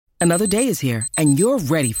Another day is here, and you're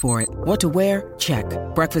ready for it. What to wear? Check.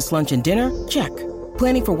 Breakfast, lunch, and dinner? Check.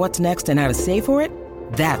 Planning for what's next and how to save for it?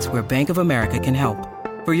 That's where Bank of America can help.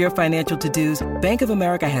 For your financial to-dos, Bank of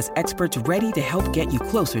America has experts ready to help get you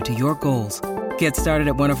closer to your goals. Get started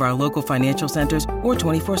at one of our local financial centers or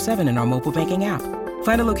 24/7 in our mobile banking app.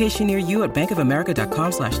 Find a location near you at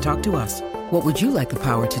bankofamerica.com/talktous. What would you like the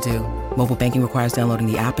power to do? Mobile banking requires downloading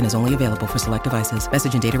the app and is only available for select devices.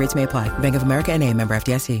 Message and data rates may apply. Bank of America N.A., member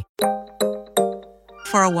FDIC.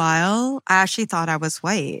 For a while, I actually thought I was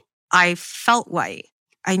white. I felt white.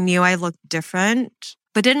 I knew I looked different,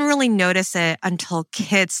 but didn't really notice it until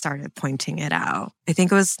kids started pointing it out. I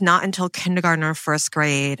think it was not until kindergarten or first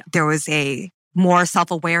grade, there was a more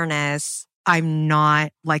self-awareness. I'm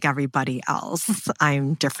not like everybody else.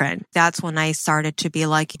 I'm different. That's when I started to be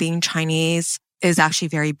like, being Chinese is actually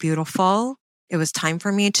very beautiful. It was time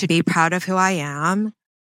for me to be proud of who I am.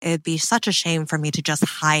 It'd be such a shame for me to just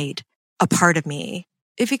hide a part of me.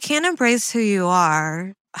 If you can't embrace who you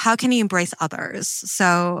are, how can you embrace others?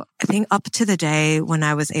 So I think up to the day when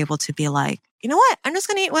I was able to be like, you know what? I'm just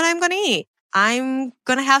going to eat what I'm going to eat. I'm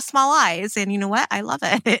going to have small eyes. And you know what? I love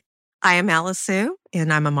it. I am Alice Su,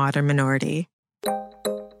 and I'm a modern minority.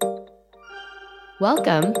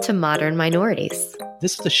 Welcome to Modern Minorities.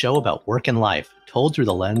 This is a show about work and life, told through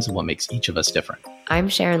the lens of what makes each of us different. I'm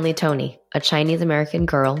Sharon Lee Tony, a Chinese-American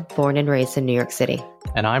girl born and raised in New York City.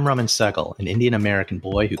 And I'm Raman Sehgal, an Indian-American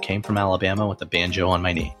boy who came from Alabama with a banjo on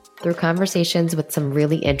my knee. Through conversations with some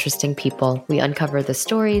really interesting people, we uncover the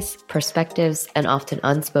stories, perspectives, and often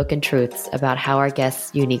unspoken truths about how our guests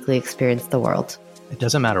uniquely experience the world. It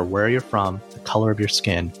doesn't matter where you're from, the color of your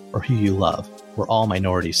skin, or who you love. We're all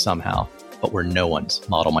minorities somehow, but we're no one's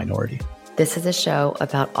model minority. This is a show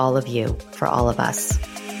about all of you, for all of us.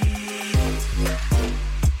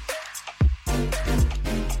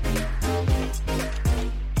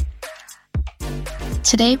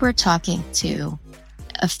 Today we're talking to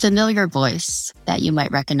a familiar voice that you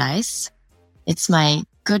might recognize. It's my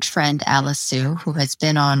good friend Alice Su, who has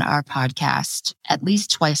been on our podcast at least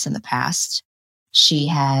twice in the past. She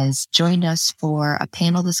has joined us for a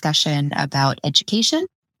panel discussion about education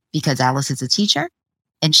because Alice is a teacher.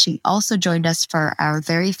 And she also joined us for our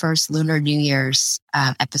very first Lunar New Year's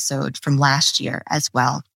episode from last year as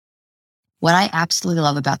well. What I absolutely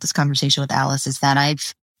love about this conversation with Alice is that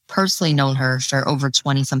I've personally known her for over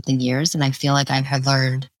 20 something years. And I feel like I have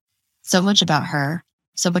learned so much about her,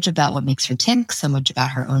 so much about what makes her tick, so much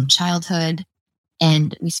about her own childhood.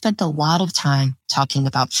 And we spent a lot of time talking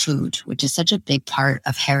about food, which is such a big part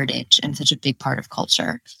of heritage and such a big part of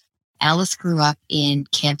culture. Alice grew up in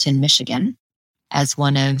Canton, Michigan, as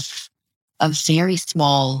one of a very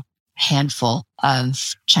small handful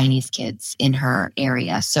of Chinese kids in her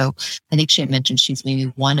area. So I think she had mentioned she's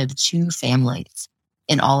maybe one of two families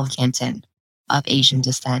in all of Canton of Asian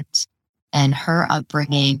descent. And her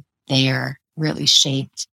upbringing there really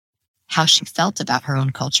shaped how she felt about her own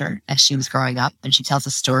culture as she was growing up. And she tells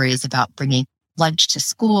us stories about bringing lunch to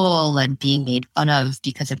school and being made fun of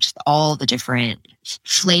because of just all the different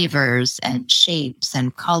flavors and shapes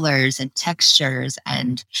and colors and textures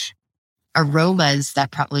and aromas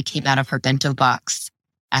that probably came out of her bento box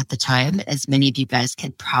at the time, as many of you guys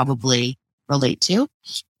can probably relate to.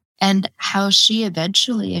 And how she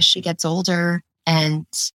eventually, as she gets older and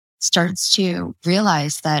starts to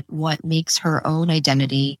realize that what makes her own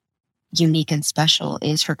identity unique and special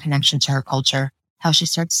is her connection to her culture, how she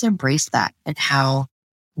starts to embrace that and how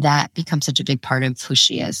that becomes such a big part of who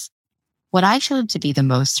she is. What I found to be the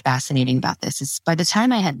most fascinating about this is by the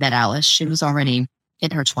time I had met Alice, she was already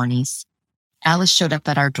in her 20s. Alice showed up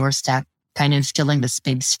at our doorstep, kind of filling the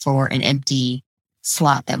space for an empty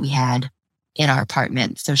slot that we had in our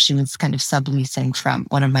apartment. So she was kind of subleasing from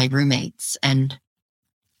one of my roommates. And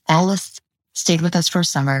Alice stayed with us for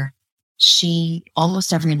summer. She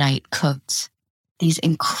almost every night cooked these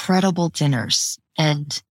incredible dinners,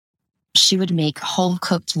 and she would make home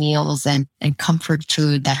cooked meals and comfort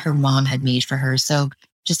food that her mom had made for her. So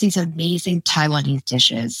just these amazing Taiwanese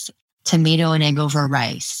dishes, tomato and egg over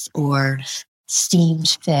rice, or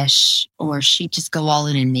steamed fish, or she'd just go all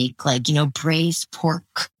in and make braised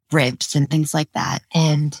pork ribs and things like that.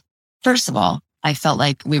 And first of all, I felt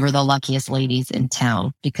like we were the luckiest ladies in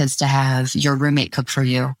town, because to have your roommate cook for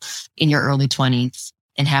you in your early 20s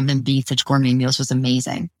and have them be such gourmet meals was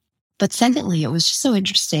amazing. But secondly, it was just so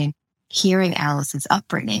interesting hearing Alice's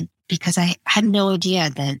upbringing, because I had no idea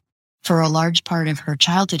that for a large part of her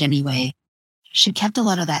childhood anyway, she kept a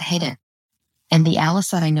lot of that hidden. And the Alice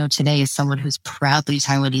that I know today is someone who's proudly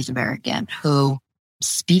Taiwanese American, who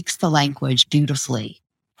speaks the language beautifully,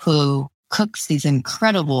 who cooks these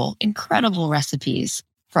incredible, incredible recipes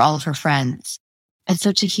for all of her friends. And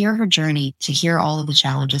so to hear her journey, to hear all of the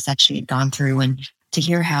challenges that she had gone through, and to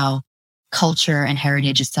hear how culture and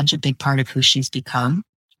heritage is such a big part of who she's become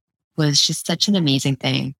was just such an amazing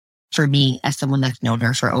thing for me as someone that's known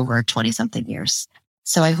her for over 20-something years.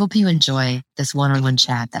 So I hope you enjoy this one-on-one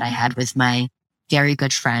chat that I had with my very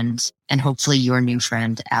good friend and hopefully your new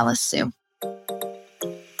friend, Alice Su.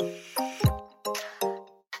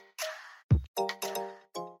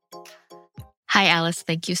 Hi, Alice.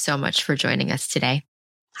 Thank you so much for joining us today.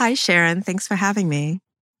 Hi, Sharon. Thanks for having me.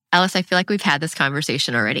 Alice, I feel like we've had this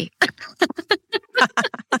conversation already.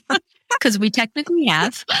 Because we technically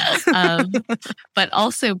have, but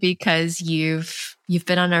also because you've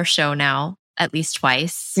been on our show now at least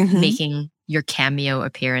twice, making your cameo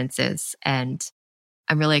appearances. And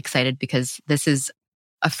I'm really excited because this is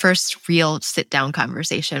a first real sit-down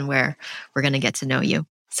conversation where we're going to get to know you.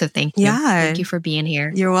 So thank you. Yeah. Thank you for being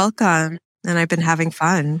here. You're welcome. And I've been having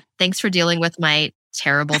fun. Thanks for dealing with my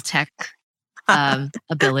terrible tech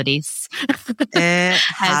abilities. It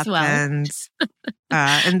happens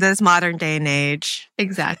in this modern day and age.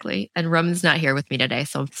 Exactly. And Rum's not here with me today,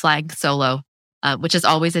 so I'm flag solo, which is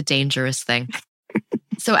always a dangerous thing.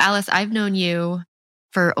 So Alice, I've known you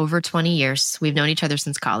for over 20 years. We've known each other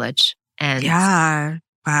since college. And yeah.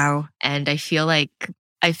 Wow. And I feel like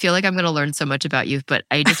I'm going to learn so much about you, but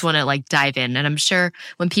I just want to dive in. And I'm sure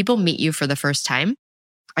when people meet you for the first time,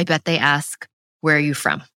 I bet they ask, where are you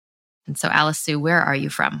from? And so Alice Su, where are you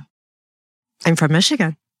from? I'm from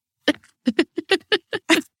Michigan.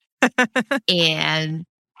 And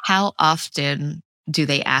how often do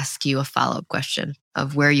they ask you a follow-up question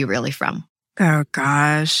of where are you really from? Oh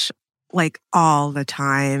gosh, all the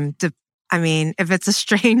time. If it's a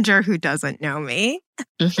stranger who doesn't know me,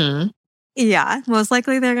 yeah, most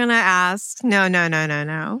likely they're going to ask,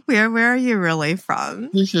 no. Where are you really from?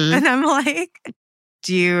 And I'm like,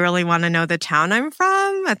 do you really want to know the town I'm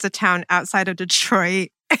from? It's a town outside of Detroit,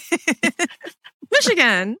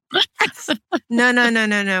 Michigan.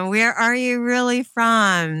 No. Where are you really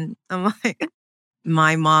from? I'm like,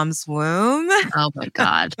 my mom's womb. Oh my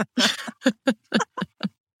God.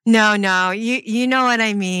 No. You know what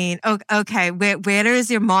I mean. Okay. Where is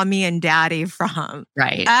your mommy and daddy from?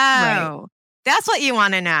 Right. Oh, that's what you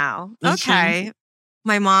want to know. Okay.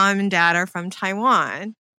 My mom and dad are from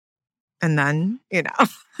Taiwan. And then,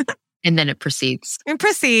 and then it proceeds.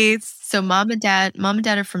 So mom and dad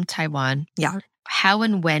are from Taiwan. Yeah. How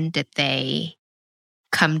and when did they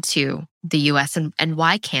come to the US and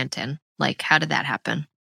why Canton? How did that happen?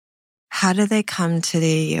 How did they come to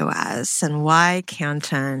the US and why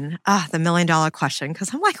Canton? The $1 million question.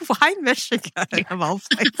 Because I'm like, why Michigan of all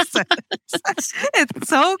places? It's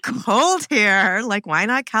so cold here. Why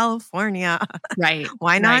not California? Right.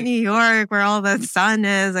 Why not New York where all the sun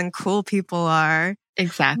is and cool people are?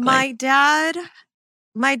 Exactly. My dad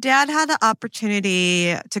had the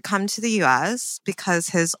opportunity to come to the US because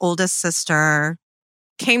his oldest sister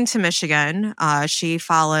came to Michigan. She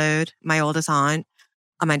followed my oldest aunt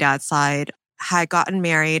on my dad's side, had gotten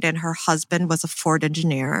married, and her husband was a Ford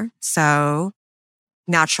engineer. So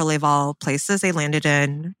naturally, of all places, they landed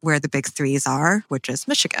in where the big threes are, which is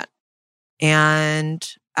Michigan. And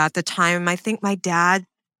at the time, I think if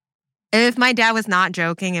my dad was not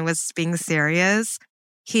joking and was being serious,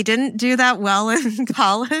 he didn't do that well in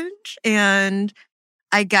college. And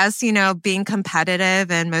I guess, being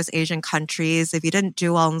competitive in most Asian countries, if you didn't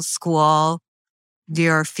do well in school,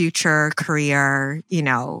 your future career,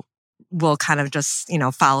 will kind of just,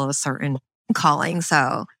 follow a certain calling.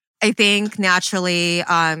 So I think naturally,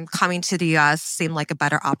 coming to the US seemed like a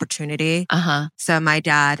better opportunity. So my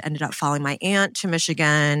dad ended up following my aunt to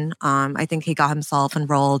Michigan. I think he got himself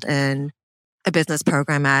enrolled in a business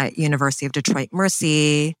program at University of Detroit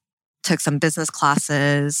Mercy, took some business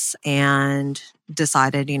classes, and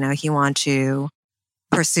decided, he wanted to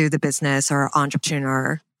pursue the business or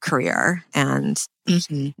entrepreneur career. And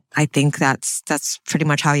I think that's pretty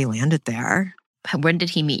much how he landed there. When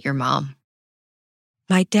did he meet your mom?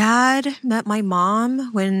 My dad met my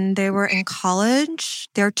mom when they were in college.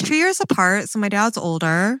 They're 2 years apart, so my dad's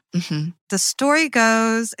older. The story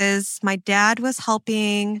goes is my dad was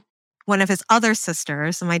helping one of his other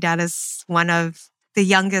sisters. And my dad is one of the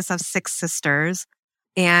youngest of 6 sisters.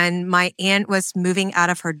 And my aunt was moving out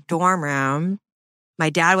of her dorm room. My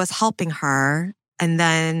dad was helping her. And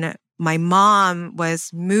then my mom was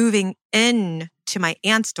moving in to my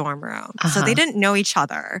aunt's dorm room. So they didn't know each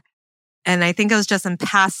other. And I think it was just in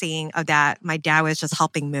passing of that, my dad was just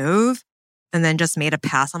helping move. and then just made a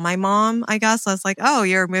pass on my mom, I guess. I was like, oh,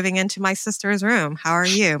 you're moving into my sister's room. How are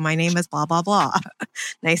you? My name is blah, blah, blah.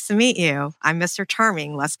 Nice to meet you. I'm Mr.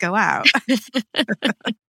 Charming. Let's go out.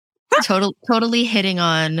 Totally hitting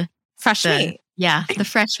on Fresh meat. Yeah, the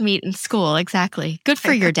fresh meat in school. Exactly. Good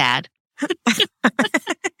for your dad.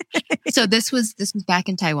 So this was back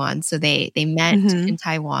in Taiwan. So they met in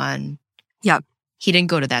Taiwan. Yep. He didn't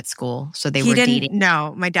go to that school, so they were dating.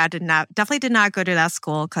 No, my dad definitely did not go to that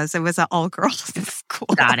school because it was an all-girls school.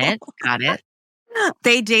 Got it.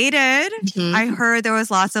 They dated. Mm-hmm. I heard there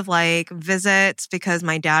was lots of like visits because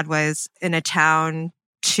my dad was in a town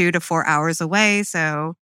 2 to 4 hours away.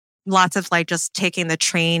 So lots of like just taking the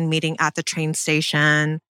train, meeting at the train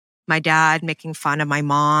station. My dad making fun of my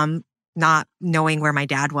mom, not knowing where my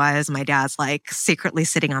dad was. My dad's like secretly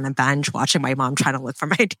sitting on a bench watching my mom trying to look for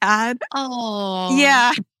my dad. Oh.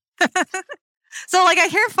 Yeah. So like I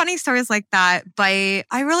hear funny stories like that, but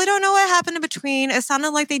I really don't know what happened in between. It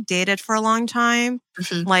sounded like they dated for a long time.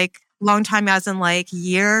 Mm-hmm. Like long time as in like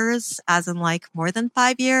years, as in like more than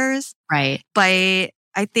 5 years. Right. But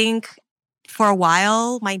I think for a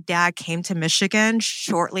while, my dad came to Michigan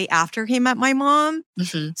shortly after he met my mom.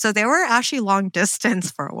 Mm-hmm. So they were actually long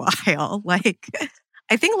distance for a while. Like,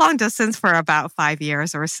 I think long distance for about 5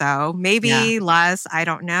 years or so, maybe less. I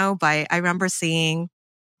don't know. But I remember seeing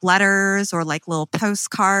letters or like little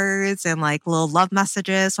postcards and like little love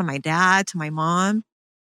messages from my dad to my mom.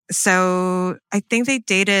 So I think they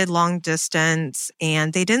dated long distance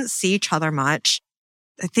and they didn't see each other much.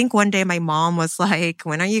 I think one day my mom was like,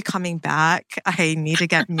 when are you coming back? I need to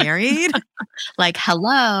get married. Like,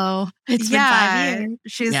 hello. It's been 5 years.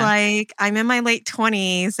 She's like, I'm in my late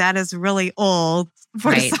 20s. That is really old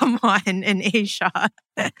for someone in Asia.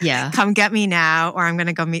 Yeah. Come get me now or I'm going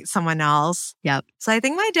to go meet someone else. Yep. So I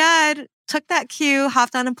think my dad took that cue,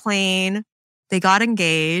 hopped on a plane. They got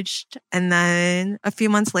engaged. And then a few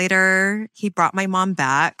months later, he brought my mom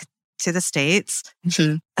back to the States.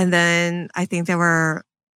 Mm-hmm. And then I think they were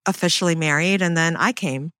officially married. And then I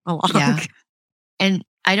came along. Yeah. And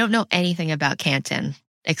I don't know anything about Canton,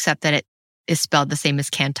 except that it is spelled the same as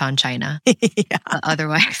Canton, China. Yeah.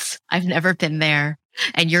 Otherwise, I've never been there.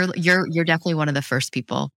 And you're definitely one of the first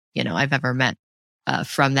people, I've ever met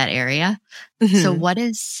from that area. Mm-hmm. So what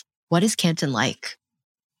is Canton like?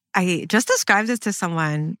 I just described this to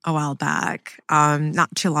someone a while back, not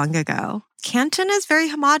too long ago. Canton is very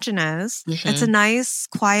homogenous. Mm-hmm. It's a nice,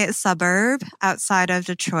 quiet suburb outside of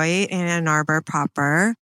Detroit and Ann Arbor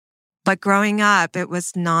proper. But growing up, it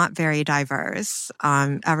was not very diverse.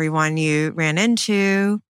 Everyone you ran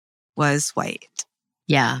into was white.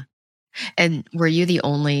 Yeah. And were you the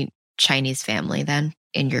only Chinese family then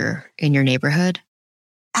in your neighborhood?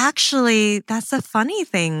 Actually, that's a funny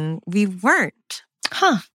thing. We weren't.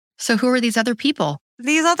 Huh. So who are these other people?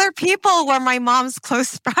 These other people were my mom's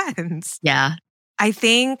close friends. Yeah. I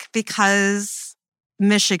think because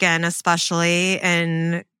Michigan, especially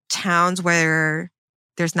in towns where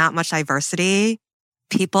there's not much diversity,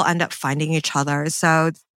 people end up finding each other.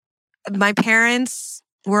 So my parents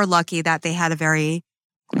were lucky that they had a very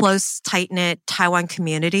close, tight-knit Taiwan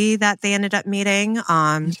community that they ended up meeting.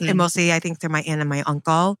 And mostly, I think, through my aunt and my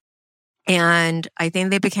uncle. And I think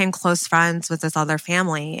they became close friends with this other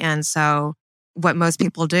family. And so what most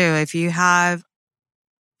people do, if you have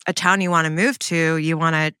a town you want to move to, you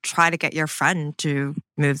want to try to get your friend to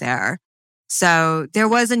move there. So there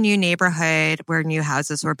was a new neighborhood where new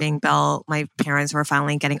houses were being built. My parents were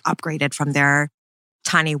finally getting upgraded from their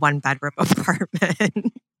tiny 1-bedroom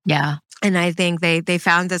apartment. Yeah. And I think they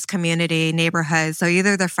found this community neighborhood. So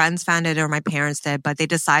either their friends found it or my parents did, but they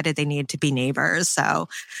decided they needed to be neighbors. So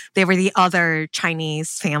they were the other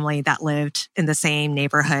Chinese family that lived in the same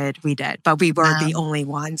neighborhood we did, but we were the only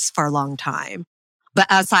ones for a long time. But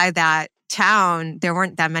outside that town, there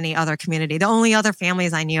weren't that many other community. The only other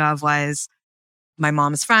families I knew of was my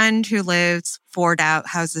mom's friend who lived 4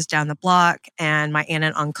 houses down the block and my aunt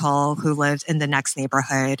and uncle who lived in the next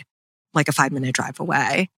neighborhood, like a 5-minute drive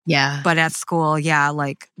away. Yeah. But at school,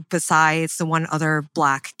 like besides the one other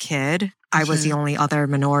Black kid, I was the only other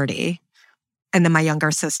minority. And then my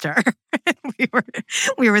younger sister.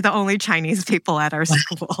 we were the only Chinese people at our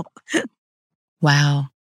school. Wow.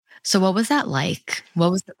 So what was that like?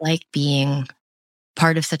 What was it like being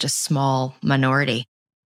part of such a small minority?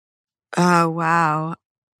 Oh, wow.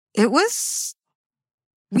 It was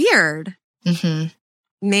weird. Mm-hmm.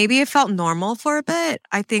 Maybe it felt normal for a bit.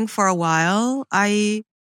 I think for a while, I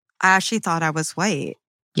actually thought I was white.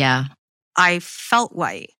 Yeah. I felt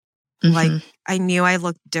white. Mm-hmm. Like I knew I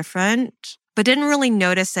looked different, but didn't really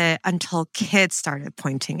notice it until kids started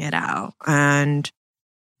pointing it out. And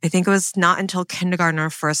I think it was not until kindergarten or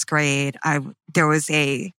first grade, there was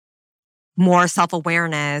a more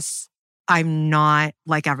self-awareness. I'm not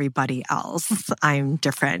like everybody else. I'm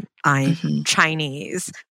different. I'm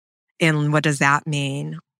Chinese. And what does that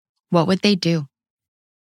mean? What would they do?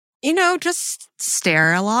 Just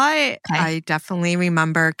stare a lot. Okay. I definitely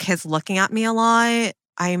remember kids looking at me a lot.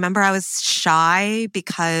 I remember I was shy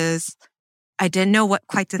because I didn't know what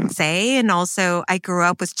quite to say. And also I grew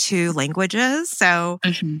up with 2 languages. So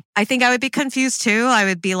I think I would be confused too. I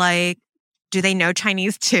would be like, do they know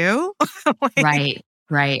Chinese too? Right.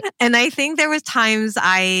 And I think there was times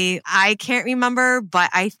I can't remember,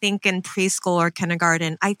 but I think in preschool or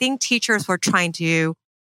kindergarten, I think teachers were trying to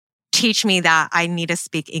teach me that I need to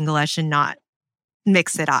speak English and not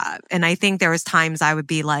mix it up. And I think there was times I would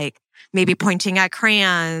be like maybe pointing at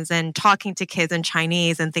crayons and talking to kids in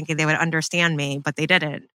Chinese and thinking they would understand me, but they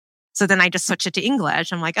didn't. So then I just switched it to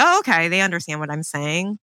English. I'm like, oh, okay, they understand what I'm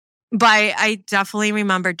saying. But I definitely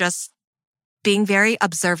remember just being very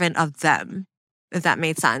observant of them, if that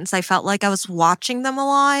made sense. I felt like I was watching them a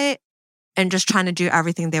lot and just trying to do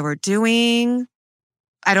everything they were doing.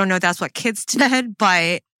 I don't know if that's what kids did,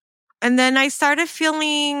 but... And then I started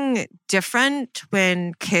feeling different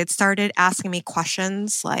when kids started asking me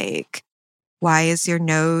questions like, why is your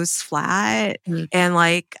nose flat? And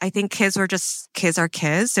like, I think kids are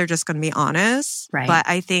kids. They're just going to be honest. Right. But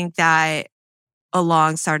I think that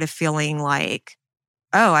along started feeling like,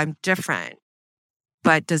 oh, I'm different.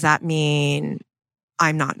 But does that mean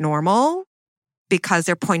I'm not normal? Because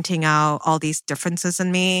they're pointing out all these differences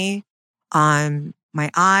in me. My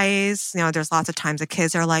eyes, there's lots of times the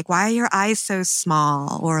kids are like, why are your eyes so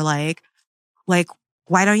small? Or like,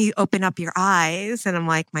 why don't you open up your eyes? And I'm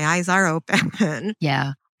like, my eyes are open.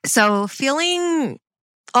 Yeah. So feeling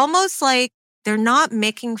almost like they're not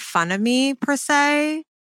making fun of me per se,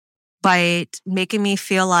 but making me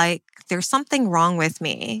feel like there's something wrong with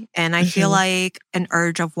me. And I feel like an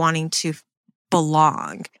urge of wanting to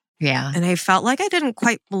belong. Yeah. And I felt like I didn't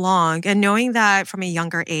quite belong. And knowing that from a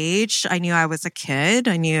younger age, I knew I was a kid.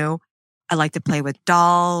 I knew I liked to play with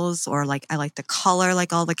dolls or like I liked to color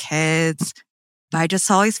like all the kids. But I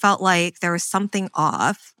just always felt like there was something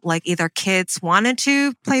off. Like either kids wanted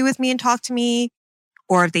to play with me and talk to me,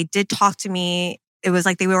 or if they did talk to me, it was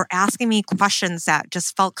like they were asking me questions that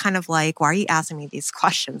just felt kind of like, why are you asking me these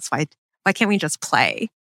questions? Why can't we just play?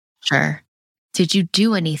 Sure. Did you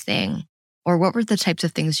do anything? Or what were the types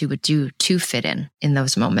of things you would do to fit in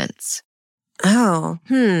those moments? I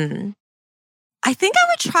think I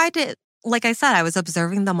would try to, like I said, I was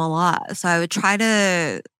observing them a lot. So I would try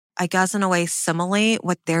to, I guess in a way, simulate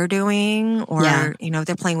what they're doing. Or, if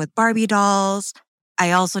they're playing with Barbie dolls,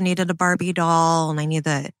 I also needed a Barbie doll and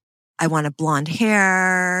I wanted blonde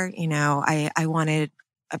hair. I wanted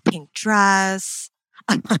a pink dress.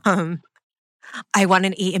 I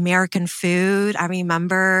wanted to eat American food. I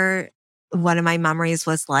remember one of my memories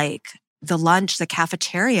was like the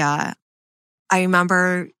cafeteria. I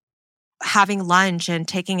remember having lunch and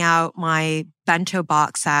taking out my bento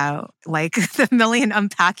box out, like the million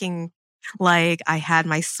unpacking. Like I had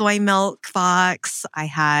my soy milk box. I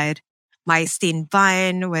had my steamed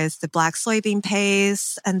bun with the black soybean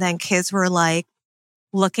paste. And then kids were like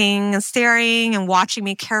looking and staring and watching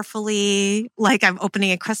me carefully, like I'm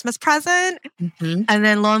opening a Christmas present. And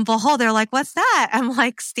then lo and behold, they're like, what's that? I'm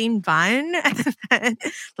like, steamed bun. And then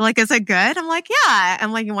they're like, is it good? I'm like, yeah.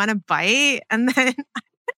 I'm like, you want a bite? And then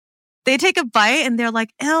they take a bite and they're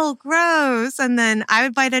like, ew, gross. And then I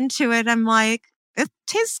would bite into it. I'm like, it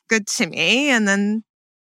tastes good to me. And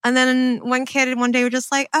then one kid one day was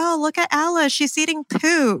just like, oh, look at Alice. She's eating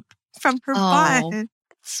poop from her butt.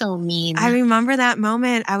 So mean. I remember that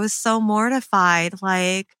moment. I was so mortified.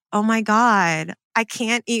 Like, oh my God, I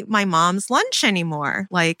can't eat my mom's lunch anymore.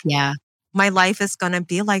 Like, my life is going to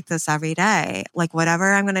be like this every day. Like,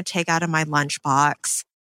 whatever I'm going to take out of my lunchbox,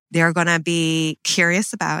 they're going to be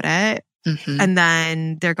curious about it. And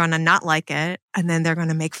then they're going to not like it. And then they're going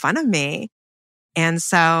to make fun of me. And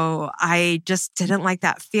so I just didn't like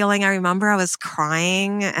that feeling. I remember I was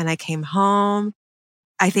crying and I came home.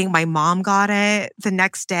 I think my mom got it the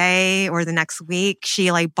next day or the next week.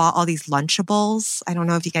 She like bought all these Lunchables. I don't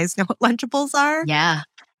know if you guys know what Lunchables are. Yeah.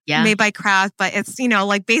 Made by Kraft, but it's,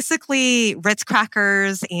 like basically Ritz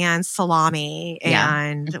crackers and salami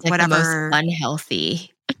and it's like whatever. The most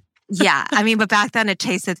unhealthy. But back then it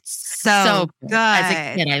tasted so good. As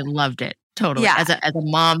a kid, I loved it. Totally. Yeah. As a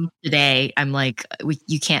mom today, I'm like,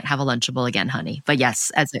 you can't have a Lunchable again, honey. But yes,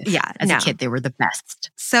 as a kid, they were the best.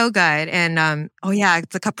 So good. And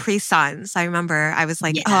the Capri Suns. I remember I was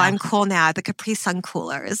like, oh, I'm cool now. The Capri Sun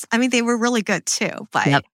coolers. I mean, they were really good too.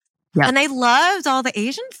 But Yep. And I loved all the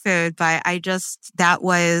Asian food, but that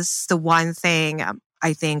was the one thing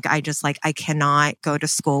I think I cannot go to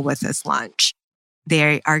school with this lunch.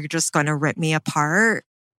 They are just going to rip me apart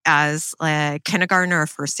as a kindergartner or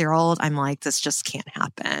first-year-old. I'm like, this just can't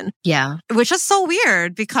happen. Yeah. Which is so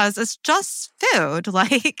weird because it's just food.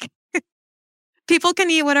 Like, people can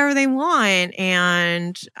eat whatever they want.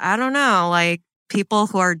 And I don't know, like, people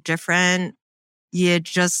who are different,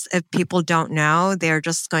 if people don't know, they're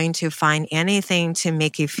just going to find anything to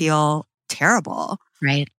make you feel terrible.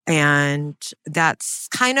 Right. And that's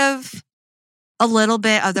kind of a little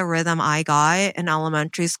bit of the rhythm I got in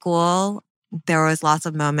elementary school. There was lots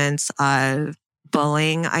of moments of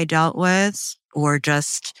bullying I dealt with, or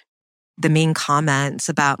just the mean comments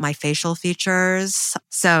about my facial features.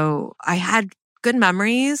 So I had good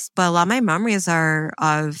memories, but a lot of my memories are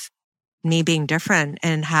of me being different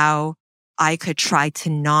and how I could try to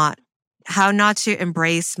not to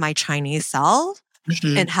embrace my Chinese self.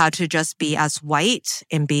 Mm-hmm. And how to just be as white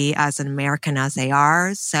and be as an American as they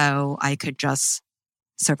are, so I could just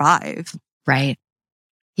survive. Right.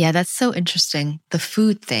 Yeah, that's so interesting. The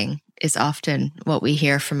food thing is often what we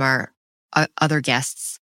hear from our other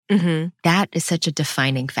guests. Mm-hmm. That is such a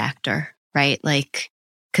defining factor, right? Like,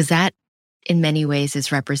 because that in many ways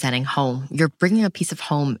is representing home. You're bringing a piece of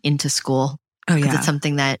home into school. Oh, Because yeah. it's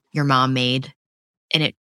something that your mom made.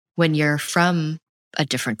 And when you're from a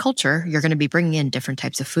different culture, you're going to be bringing in different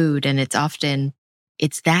types of food. And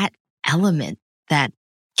it's that element that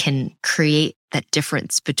can create that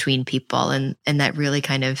difference between people. And that really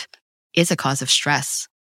kind of is a cause of stress.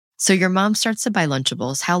 So your mom starts to buy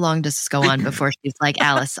Lunchables. How long does this go on before she's like,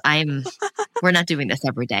 Alice, we're not doing this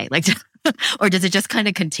every day? Like, or does it just kind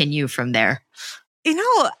of continue from there? You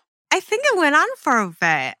know, I think it went on for a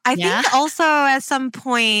bit. I think also at some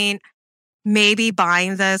point, maybe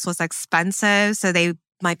buying this was expensive. So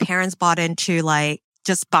my parents bought into like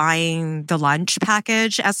just buying the lunch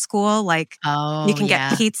package at school. Like, you can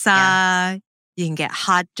get pizza, you can get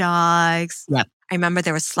hot dogs. Yep. I remember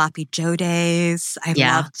there was Sloppy Joe days. I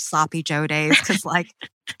loved Sloppy Joe days because like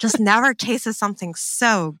just never tasted something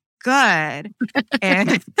so good.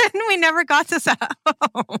 And we never got this at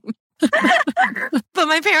home. But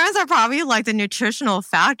my parents are probably like the nutritional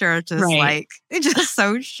factor, just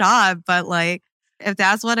so shocked. But like, if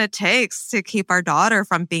that's what it takes to keep our daughter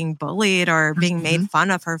from being bullied or being made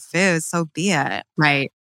fun of her food, so be it.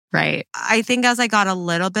 Right. Right. I think as I got a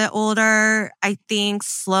little bit older, I think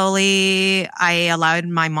slowly I allowed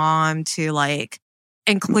my mom to like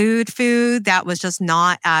include food that was just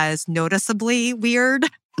not as noticeably weird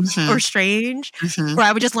or strange, where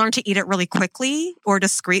I would just learn to eat it really quickly or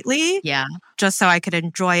discreetly. Yeah. Just so I could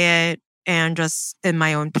enjoy it and just in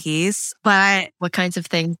my own peace. But what kinds of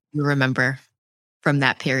things do you remember from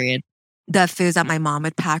that period? The foods that my mom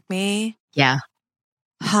would pack me. Yeah.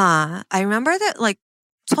 I remember that like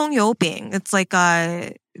tongyobing. It's like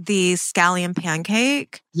the scallion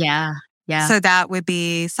pancake. Yeah. Yeah. So that would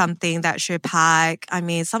be something that she would pack. I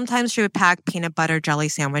mean, sometimes she would pack peanut butter jelly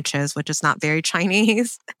sandwiches, which is not very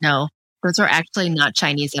Chinese. No, those are actually not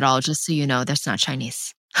Chinese at all. Just so you know, that's not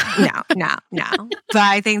Chinese. No. But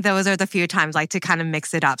I think those are the few times like to kind of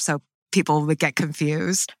mix it up so people would get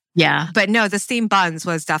confused. Yeah. But no, the steamed buns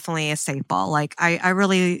was definitely a staple. Like I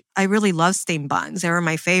really love steamed buns. They were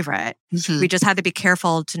my favorite. We just had to be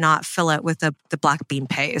careful to not fill it with the black bean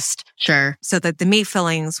paste. Sure. So that the meat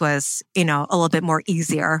fillings was, a little bit more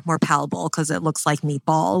easier, more palatable because it looks like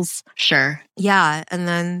meatballs. Sure. Yeah. And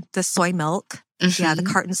then the soy milk. Yeah, the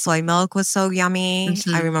carton soy milk was so yummy.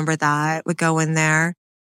 I remember that would go in there.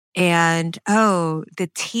 And the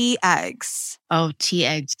tea eggs. Oh, tea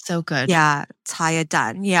eggs. So good. Yeah. Taya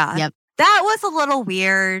done. Yeah. Yep. That was a little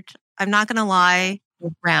weird. I'm not going to lie.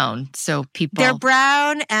 They're brown. So they're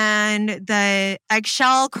brown and the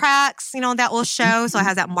eggshell cracks, that will show. So it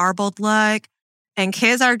has that marbled look. And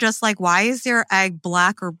kids are just like, why is your egg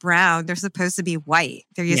black or brown? They're supposed to be white.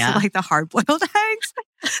 They're used to like the hard-boiled eggs.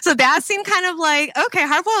 So that seemed kind of like, okay,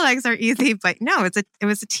 hard-boiled eggs are easy, but no, it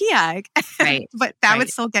was a tea egg. Right. But that would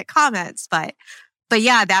still get comments. But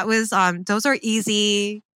yeah, that was, those are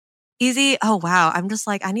easy. Oh, wow. I'm just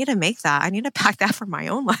like, I need to make that. I need to pack that for my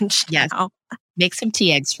own lunch now. Make some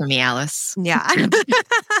tea eggs for me, Alice. Yeah.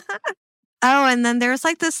 Oh, and then there's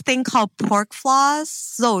like this thing called pork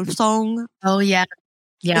floss, 肉松. Oh, yeah.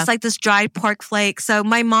 Yeah. It's like this dried pork flake. So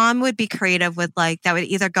my mom would be creative with like, that would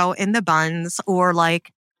either go in the buns or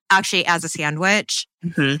like actually as a sandwich.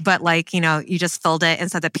 But like, you just filled it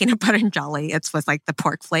instead of peanut butter and jelly. It's with like the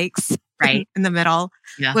pork flakes right in the middle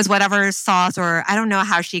with whatever sauce, or I don't know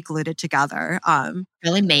how she glued it together.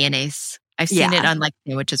 Really mayonnaise. I've seen it on like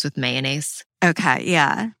sandwiches with mayonnaise. Okay.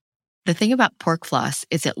 Yeah. The thing about pork floss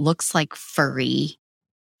is it looks like furry,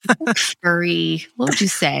 what would you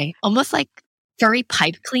say? Almost like furry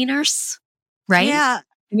pipe cleaners, right? Yeah.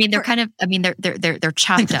 I mean, they're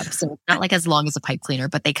chopped up, so it's not like as long as a pipe cleaner,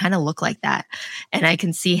 but they kind of look like that. And I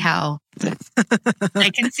can see how,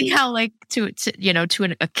 like to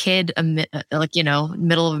a kid,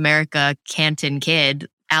 middle of America, Canton kid,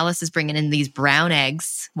 Alice is bringing in these brown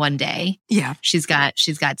eggs one day. Yeah. She's got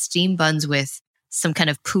steamed buns with some kind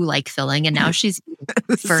of poo-like filling, and now she's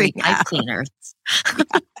furry pipe cleaners.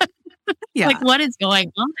 Yeah. Like, what is going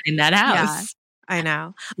on in that house? Yeah, I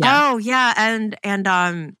know. Yeah. Oh, yeah. And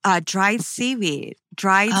dried seaweed.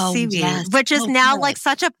 Yes. Which is now good. like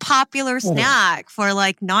such a popular snack for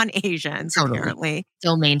like non-Asians, Totally. apparently.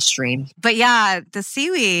 Still mainstream. But yeah, the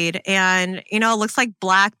seaweed, and it looks like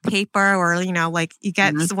black paper, or like you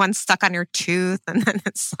get one stuck on your tooth, and then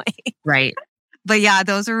it's like Right. But yeah,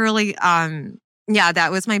 those are really yeah,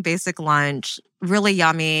 that was my basic lunch. Really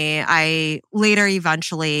yummy. I later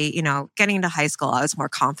eventually, getting to high school, I was more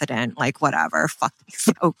confident, like whatever, fuck these.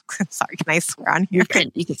 Oh, sorry, can I swear on here?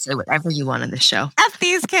 You can say whatever you want on the show. F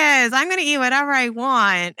these kids. I'm going to eat whatever I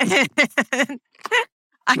want.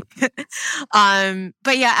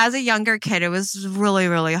 But yeah, as a younger kid, it was really,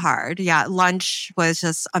 really hard. Yeah, lunch was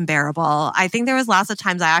just unbearable. I think there was lots of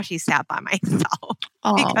times I actually sat by myself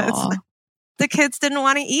because the kids didn't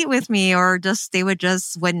want to eat with me, or they would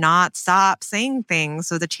not stop saying things.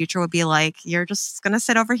 So the teacher would be like, "You're just going to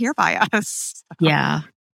sit over here by us." Yeah.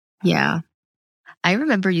 Yeah. I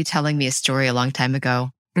remember you telling me a story a long time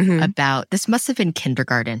ago about, this must have been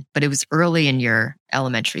kindergarten, but it was early in your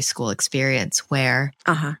elementary school experience where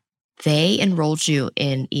they enrolled you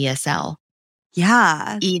in ESL.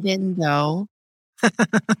 Yeah. Even though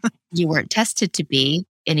you weren't tested to be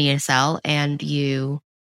in ESL and you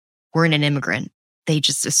weren't an immigrant. They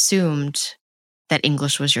just assumed that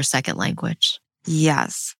English was your second language.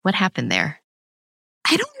 Yes. What happened there?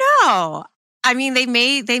 I don't know. I mean, they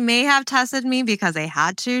may have tested me because they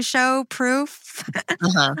had to show proof.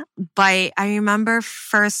 But I remember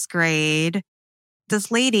first grade, this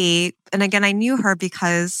lady, and again, I knew her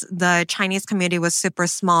because the Chinese community was super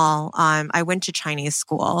small. I went to Chinese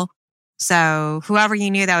school. So whoever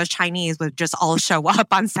you knew that was Chinese would just all show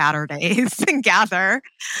up on Saturdays and gather,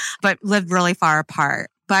 but lived really far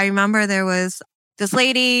apart. But I remember there was this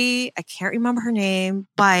lady, I can't remember her name,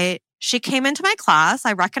 but she came into my class.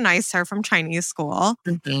 I recognized her from Chinese school.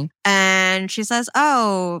 And she says,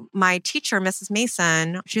 "Oh, my teacher, Mrs.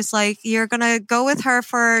 Mason," she's like, "You're going to go with her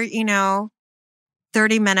for,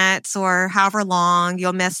 30 minutes or however long.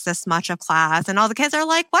 You'll miss this much of class." And all the kids are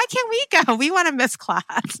like, "Why can't we go? We want to miss class."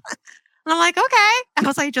 And I'm like, "Okay." I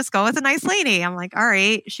was like, "Just go with a nice lady." I'm like, "All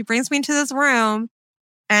right." She brings me into this room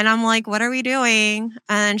and I'm like, "What are we doing?"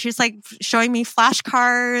 And she's like showing me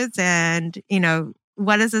flashcards and,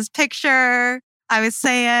 "What is this picture?" I would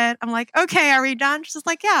say it. I'm like, "Okay, are we done?" She's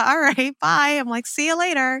like, "Yeah, all right, bye." I'm like, "See you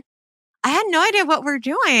later." I had no idea what we're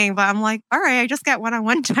doing, but I'm like, all right, I just got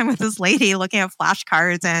one-on-one time with this lady looking at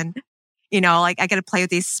flashcards and, I get to play with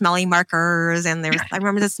these smelly markers. And I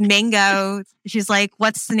remember this mango. She's like,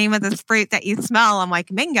 "What's the name of this fruit that you smell?" I'm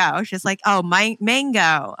like, "Mango." She's like, "Oh,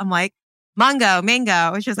 mango." I'm like,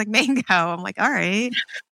 mango. She's like, "Mango." I'm like, all right.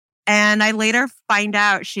 And I later find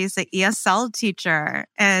out she's the ESL teacher.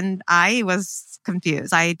 And I was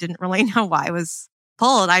confused. I didn't really know why I was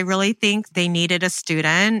pulled. I really think they needed a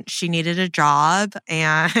student. She needed a job.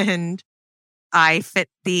 And I fit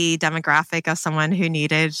the demographic of someone who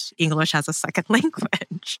needed English as a second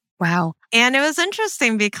language. Wow. And it was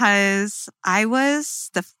interesting because I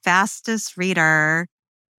was the fastest reader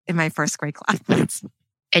in my first grade class.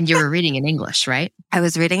 And you were reading in English, right? I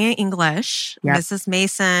was reading in English. Yep. Mrs.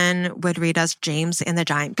 Mason would read us James and the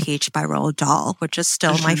Giant Peach by Roald Dahl, which is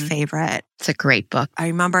still my favorite. It's a great book. I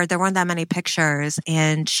remember there weren't that many pictures,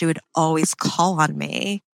 and she would always call on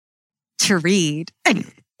me to read.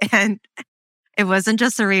 And it wasn't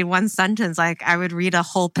just to read one sentence. Like, I would read a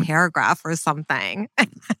whole paragraph or something.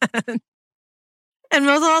 And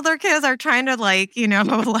most other kids are trying to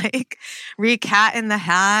read Cat in the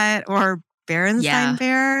Hat or Berenstain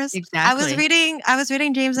Bears. Exactly. I was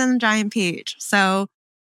reading James and the Giant Peach. So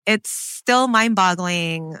it's still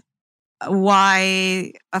mind-boggling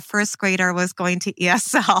why a first grader was going to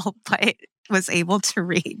ESL but was able to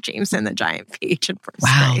read James and the Giant Peach in first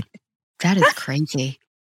grade. That is crazy.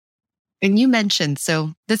 And you mentioned,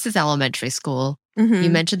 so this is elementary school. You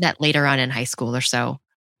mentioned that later on in high school or so,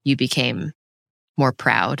 you became more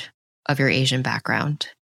proud of your Asian background.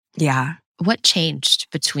 Yeah. What changed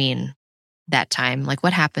between that time? Like,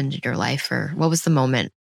 what happened in your life, or what was the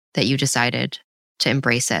moment that you decided to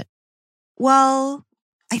embrace it? Well,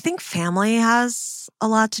 I think family has a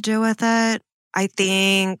lot to do with it. I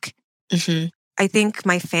think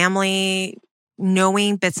my family,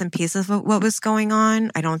 knowing bits and pieces of what was going on,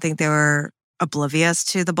 I don't think they were oblivious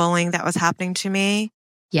to the bullying that was happening to me.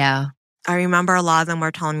 Yeah. I remember a lot of them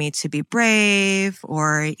were telling me to be brave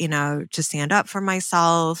or, to stand up for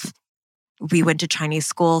myself. We went to Chinese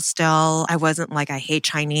school still. I wasn't like, I hate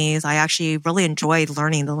Chinese. I actually really enjoyed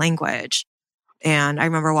learning the language. And I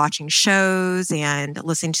remember watching shows and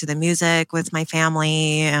listening to the music with my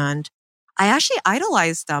family. And I actually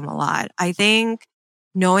idolized them a lot. I think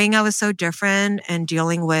knowing I was so different and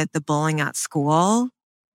dealing with the bullying at school,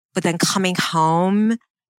 but then coming home,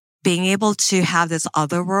 being able to have this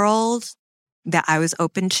other world that I was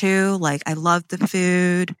open to. Like, I loved the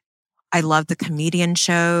food. I loved the comedian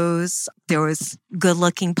shows. There was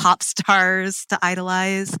good-looking pop stars to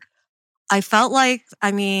idolize. I felt like,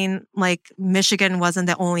 Michigan wasn't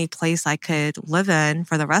the only place I could live in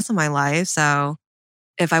for the rest of my life. So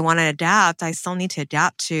if I want to adapt, I still need to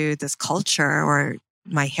adapt to this culture or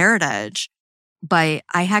my heritage. But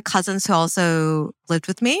I had cousins who also lived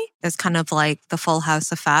with me. It's kind of like the Full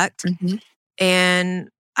House effect. And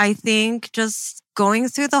I think just going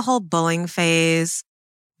through the whole bullying phase,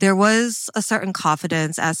 there was a certain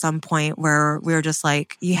confidence at some point where we were just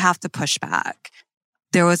like, you have to push back.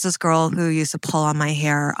 There was this girl who used to pull on my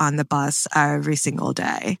hair on the bus every single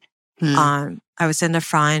day. I was in the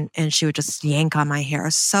front and she would just yank on my hair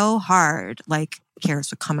so hard, like hairs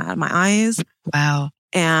would come out of my eyes. Wow.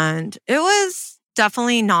 And it was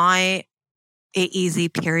definitely not an easy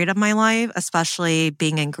period of my life, especially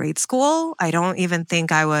being in grade school. I don't even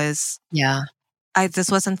think I was. Yeah.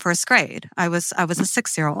 This wasn't first grade. I was a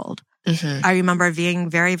 6-year-old. I remember being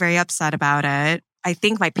very, very upset about it. I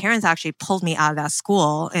think my parents actually pulled me out of that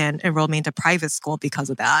school and enrolled me into private school because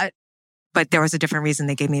of that. But there was a different reason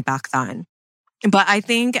they gave me back then. But I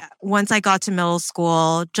think once I got to middle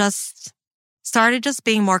school, just started just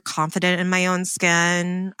being more confident in my own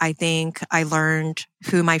skin. I think I learned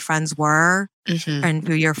who my friends were and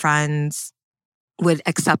who your friends would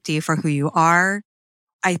accept you for who you are.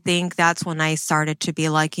 I think that's when I started to be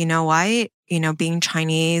like, you know what? Being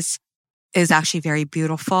Chinese is actually very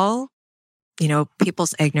beautiful.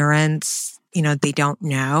 People's ignorance, they don't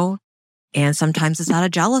know. And sometimes it's out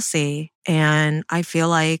of jealousy. And I feel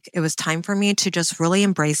like it was time for me to just really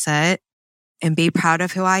embrace it and be proud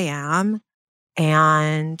of who I am.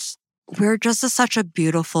 And we're just such a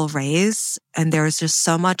beautiful race. And there's just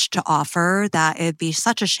so much to offer that it'd be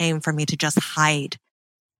such a shame for me to just hide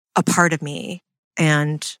a part of me.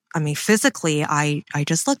 And physically, I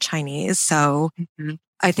just look Chinese. So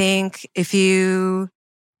I think if you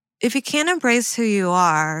can't embrace who you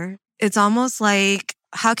are, it's almost like,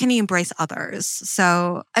 how can you embrace others?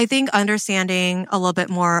 So I think understanding a little bit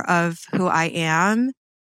more of who I am,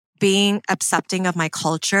 being accepting of my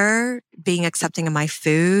culture, being accepting of my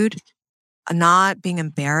food, not being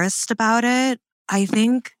embarrassed about it, I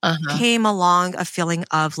think came along a feeling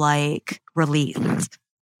of like relief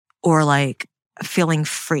or like feeling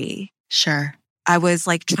free. Sure. I was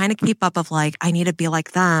like trying to keep up of like, I need to be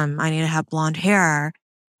like them. I need to have blonde hair.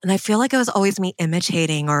 And I feel like it was always me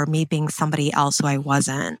imitating or me being somebody else who I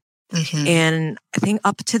wasn't. And I think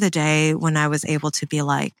up to the day when I was able to be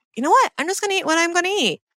like, you know what? I'm just going to eat what I'm going to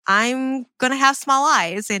eat. I'm going to have small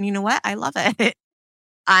eyes. And you know what? I love it.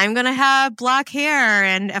 I'm going to have black hair.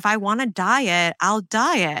 And if I want to dye it, I'll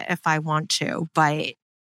dye it if I want to. But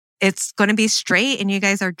it's going to be straight and you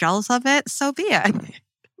guys are jealous of it. So be it.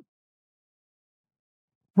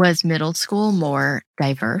 Was middle school more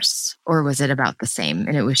diverse or was it about the same?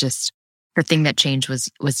 And it was just the thing that changed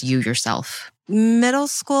was you yourself? Middle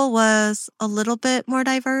school was a little bit more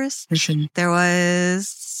diverse. There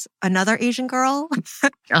was another Asian girl.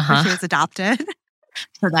 She was adopted.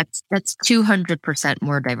 So that's 200%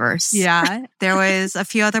 more diverse. Yeah. There was a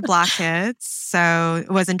few other Black kids. So it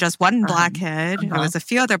wasn't just one Black kid. It was a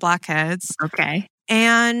few other Black kids. Okay.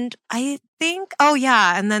 And I think,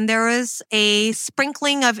 and then there was a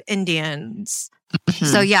sprinkling of Indians.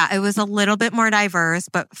 So yeah, it was a little bit more diverse,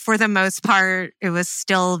 but for the most part, it was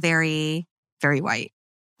still very, very white.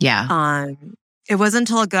 Yeah. It wasn't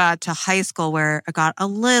until I got to high school where it got a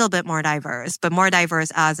little bit more diverse, but more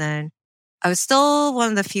diverse as in, I was still one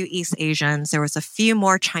of the few East Asians. There was a few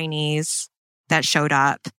more Chinese that showed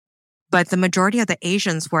up, but the majority of the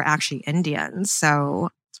Asians were actually Indians. So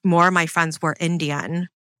more of my friends were Indian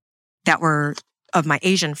that were of my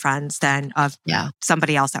Asian friends than of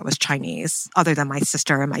somebody else that was Chinese, other than my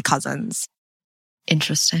sister and my cousins.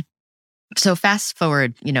 Interesting. So fast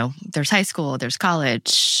forward, there's high school, there's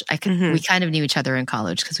college. We kind of knew each other in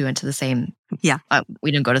college because we went to the same. Yeah.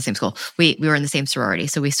 We didn't go to the same school. We were in the same sorority,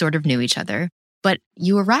 so we sort of knew each other. But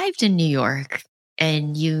you arrived in New York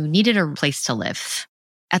and you needed a place to live.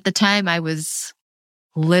 At the time, I was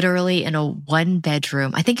literally in a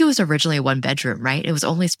 1-bedroom. I think it was originally a 1-bedroom, right? It was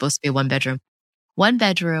only supposed to be a 1-bedroom.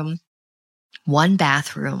 1-bedroom,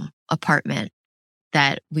 1-bathroom apartment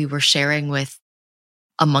that we were sharing with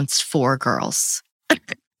amongst 4 girls.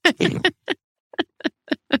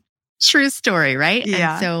 True story, right?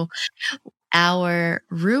 Yeah. And so our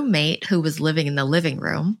roommate who was living in the living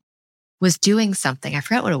room was doing something. I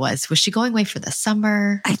forgot what it was. Was she going away for the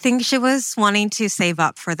summer? I think she was wanting to save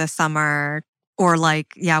up for the summer or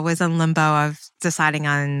was in limbo of deciding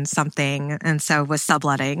on something. And so was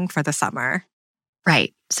subletting for the summer.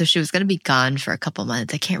 Right. So she was going to be gone for a couple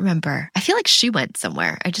months. I can't remember. I feel like she went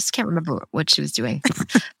somewhere. I just can't remember what she was doing.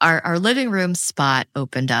 Our living room spot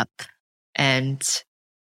opened up and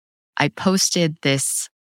I posted this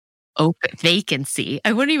open vacancy.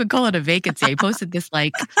 I wouldn't even call it a vacancy. I posted this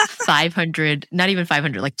 500, not even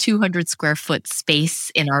 500, 200 square foot space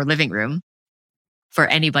in our living room for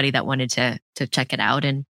anybody that wanted to check it out.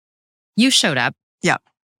 And you showed up. Yep.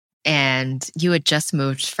 And you had just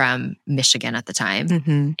moved from Michigan at the time.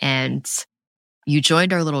 Mm-hmm. And you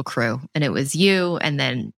joined our little crew. And it was you and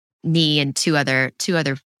then me and two other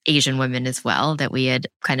Asian women as well that we had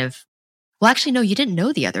kind of... Well, actually, no, you didn't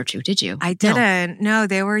know the other 2, did you? I didn't. No,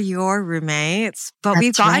 they were your roommates, but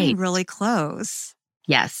we've gotten really close.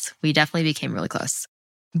 Yes, we definitely became really close.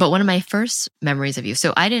 But one of my first memories of you,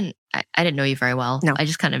 so I didn't know you very well. No. I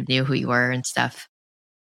just kind of knew who you were and stuff.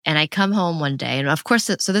 And I come home one day, and of course,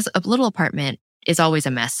 so this little apartment is always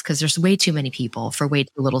a mess because there's way too many people for way too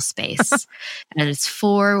little space. And it's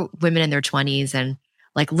 4 women in their 20s, and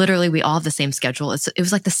literally we all have the same schedule. It was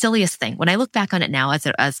the silliest thing. When I look back on it now as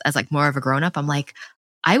more of a grown up, I'm like,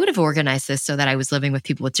 I would have organized this so that I was living with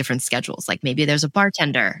people with different schedules. Maybe there's a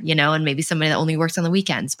bartender, and maybe somebody that only works on the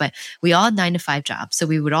weekends. But we all had 9 to 5 jobs. So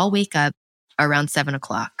we would all wake up around 7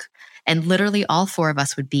 o'clock and literally all 4 of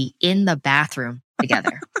us would be in the bathroom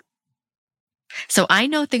together. So I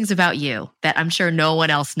know things about you that I'm sure no one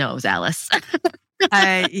else knows, Alice.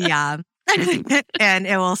 Yeah. And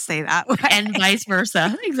it will stay that way. And vice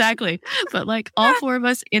versa. Exactly. But all 4 of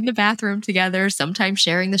us in the bathroom together, sometimes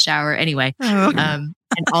sharing the shower. Anyway, and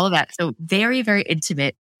all of that. So very, very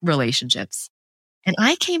intimate relationships. And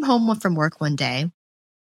I came home from work one day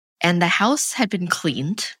and the house had been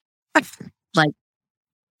cleaned,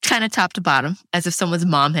 kind of top to bottom, as if someone's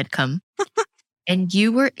mom had come. And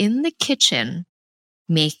you were in the kitchen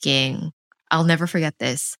making, I'll never forget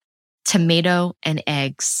this, tomato and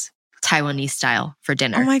eggs, Taiwanese style for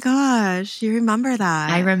dinner. Oh my gosh, you remember that?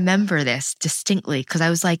 I remember this distinctly because I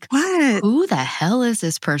was like, what? Who the hell is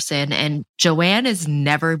this person? And Joanne is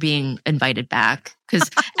never being invited back because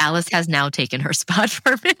Alice has now taken her spot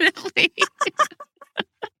permanently.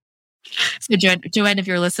 So Joanne, if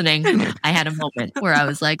you're listening, I had a moment where I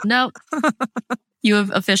was like, nope, you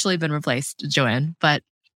have officially been replaced, Joanne. But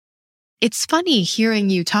it's funny hearing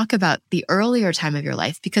you talk about the earlier time of your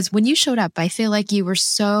life, because when you showed up, I feel like you were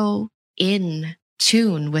so in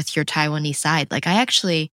tune with your Taiwanese side. I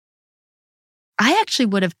actually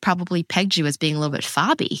would have probably pegged you as being a little bit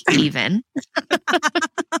fobby, even.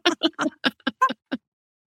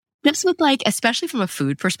 Just with especially from a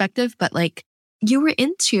food perspective, but you were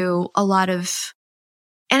into a lot of,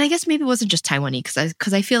 and I guess maybe it wasn't just Taiwanese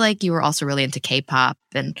because I feel like you were also really into K-pop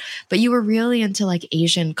but you were really into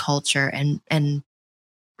Asian culture and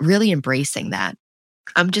really embracing that.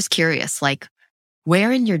 I'm just curious,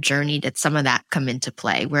 where in your journey did some of that come into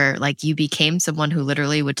play? Where you became someone who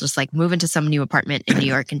literally would just move into some new apartment in New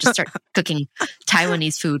York and just start cooking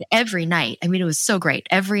Taiwanese food every night. I mean, it was so great.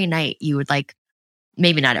 Every night you would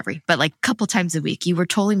maybe not every, but a couple times a week, you were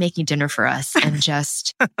totally making dinner for us and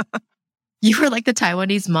just, you were the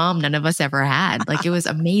Taiwanese mom none of us ever had. It was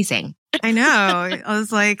amazing. I know. I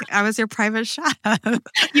was I was your private chef.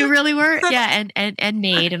 You really were? Yeah. And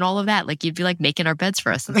maid and all of that. You'd be making our beds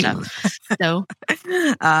for us and stuff. So,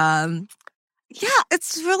 yeah,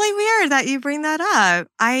 it's really weird that you bring that up.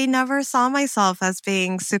 I never saw myself as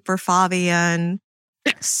being super fobby and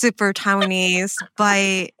super Taiwanese,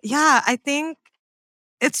 but yeah, I think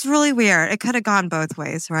it's really weird. It could have gone both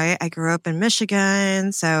ways, right? I grew up in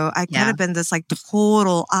Michigan, so I could have been this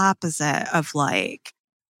total opposite of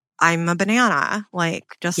I'm a banana,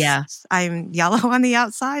 I'm yellow on the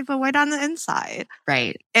outside, but white on the inside.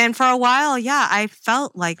 Right. And for a while, I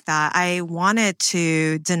felt like that. I wanted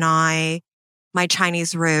to deny my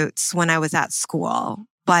Chinese roots when I was at school.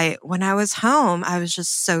 But when I was home, I was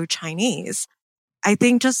just so Chinese. I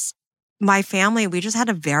think just my family, we just had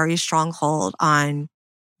a very strong hold on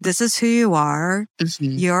this is who you are.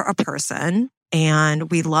 Mm-hmm. You're a person, and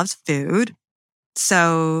we loved food.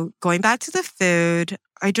 So going back to the food,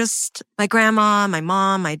 my grandma, my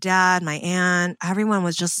mom, my dad, my aunt, everyone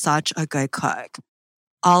was just such a good cook.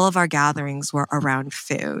 All of our gatherings were around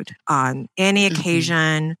food. On any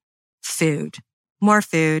occasion, food, more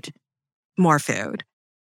food, more food.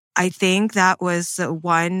 I think that was the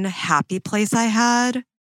one happy place I had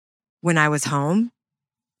when I was home.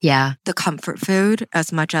 Yeah. The comfort food,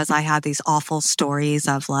 as much as I had these awful stories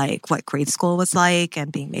of like what grade school was like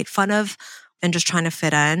and being made fun of and just trying to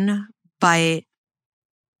fit in. But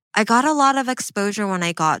I got a lot of exposure when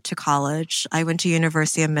I got to college. I went to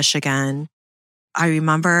University of Michigan. I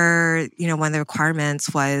remember, one of the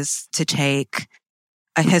requirements was to take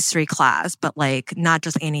a history class, but like not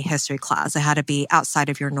just any history class. It had to be outside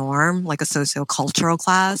of your norm, like a sociocultural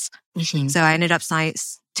class. Mm-hmm. So I ended up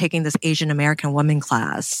taking this Asian American woman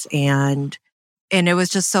class, and it was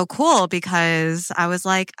just so cool because I was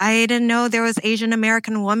like, I didn't know there was Asian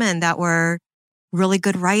American women that were really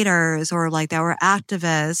good writers or like that were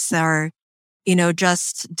activists or,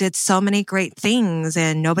 just did so many great things.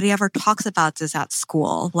 And nobody ever talks about this at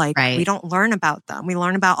school. Like we don't learn about them. We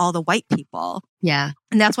learn about all the white people. Yeah.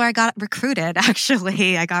 And that's where I got recruited.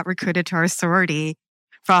 Actually, I got recruited to our sorority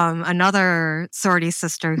from another sorority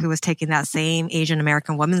sister who was taking that same Asian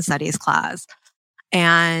American Women's Studies class.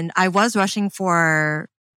 And I was rushing for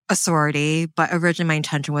a sorority, but originally my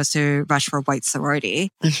intention was to rush for a white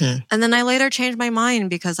sorority. Mm-hmm. And then I later changed my mind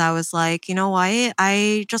because I was like, you know what?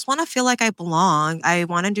 I just want to feel like I belong. I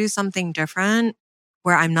want to do something different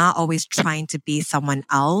where I'm not always trying to be someone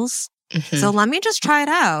else. Mm-hmm. So let me just try it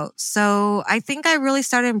out. So I think I really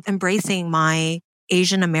started embracing my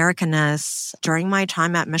Asian Americanness during my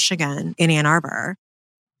time at Michigan in Ann Arbor.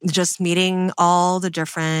 Just meeting all the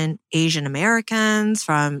different Asian Americans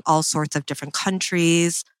from all sorts of different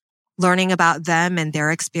countries, learning about them and their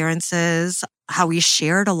experiences, how we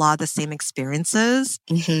shared a lot of the same experiences.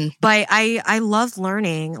 Mm-hmm. But I loved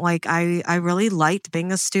learning. Like I really liked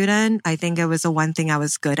being a student. I think it was the one thing I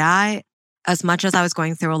was good at. As much as I was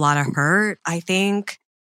going through a lot of hurt, I think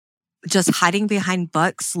just hiding behind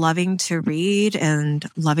books, loving to read and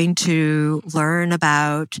loving to learn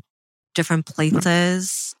about different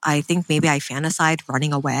places. I think maybe I fantasized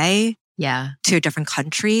running away to a different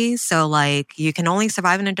country. So like you can only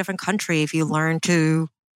survive in a different country if you learn to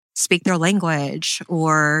speak their language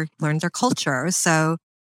or learn their culture. So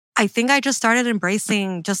I think I just started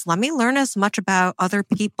embracing just let me learn as much about other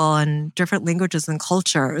people and different languages and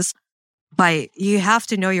cultures. But you have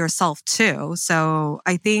to know yourself too. So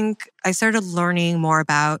I think I started learning more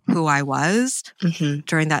about who I was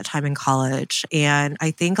during that time in college. And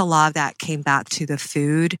I think a lot of that came back to the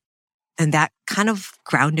food, and that kind of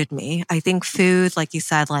grounded me. I think food, like you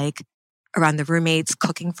said, like around the roommates,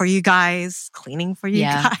 cooking for you guys, cleaning for you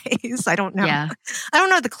guys. I don't know. Yeah. I don't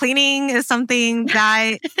know. The cleaning is something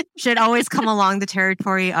that should always come along the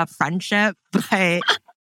territory of friendship, but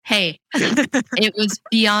hey, it was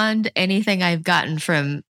beyond anything I've gotten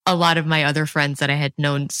from a lot of my other friends that I had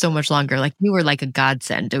known so much longer. Like you were like a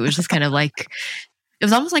godsend. It was just kind of like, it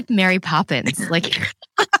was almost like Mary Poppins. Like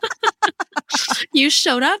you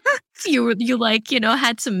showed up, you like,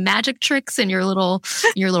 had some magic tricks in your little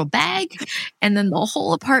bag. And then the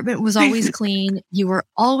whole apartment was always clean. You were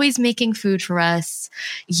always making food for us.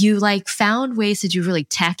 You like found ways to do really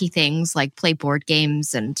tacky things like play board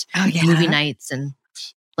games and movie nights, and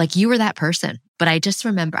like you were that person. But I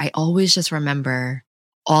always just remember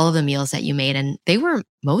all of the meals that you made, and they were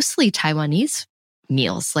mostly Taiwanese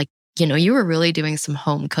meals. Like, you were really doing some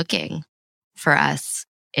home cooking for us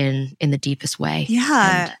in the deepest way.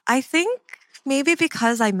 Yeah. And I think maybe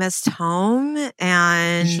because I missed home,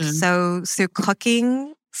 and so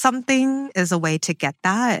cooking something is a way to get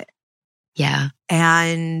that. Yeah.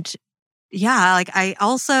 And yeah, like I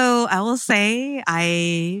will say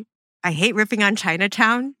I hate ripping on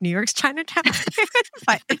Chinatown, New York's Chinatown,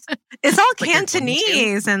 but it's all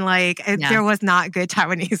Cantonese, and like there was not good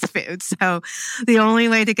Taiwanese food. So the only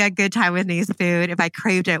way to get good Taiwanese food, if I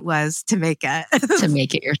craved it, was to make it. To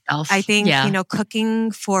make it yourself. I think,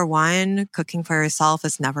 cooking for yourself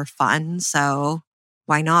is never fun. So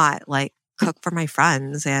why not? Like, cook for my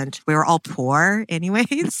friends, and we were all poor anyway.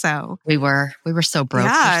 So we were so broke.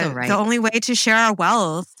 Yeah, You're so right. The only way to share our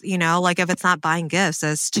wealth, like if it's not buying gifts,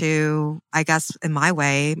 is to, I guess, in my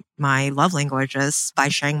way, my love language is by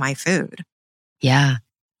sharing my food. Yeah,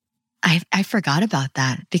 I forgot about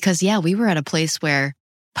that because we were at a place where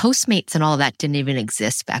Postmates and all of that didn't even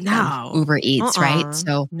exist back No. then. Uber Eats, right?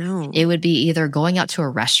 So no. it would be either going out to a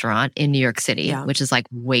restaurant in New York City, Yeah. which is like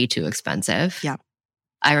way too expensive. Yeah.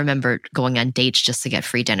 I remember going on dates just to get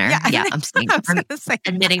free dinner. Yeah, I'm saying, I was I'm gonna say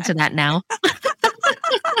admitting to that now.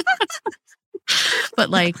 But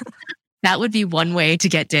like, that would be one way to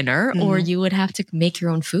get dinner, or you would have to make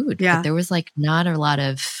your own food. Yeah. But there was like not a lot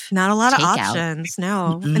of Not a lot of takeout. options,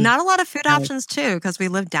 no. Mm-mm. And not a lot of food No. options too, because we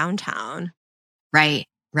live downtown. Right.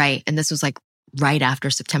 And this was like right after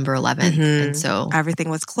September 11th. Mhm. And so Everything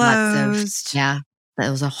was lots closed. of, that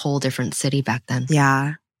was a whole different city back then.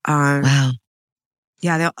 Yeah. Wow.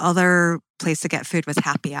 Yeah, the other place to get food was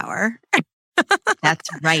happy hour. That's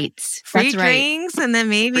right. Free That's right. drinks and then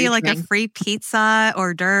maybe Free like drink. a free pizza,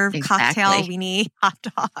 hors d'oeuvre, cocktail, Exactly. weenie, hot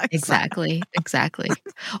dogs. Exactly.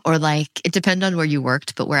 Or like, it depended on where you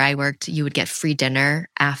worked, but where I worked, you would get free dinner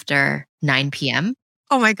after 9 p.m.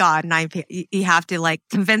 Oh my God, 9 p.m. You have to like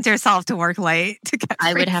convince yourself to work late to get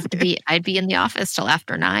I free would have to food. I'd be in the office till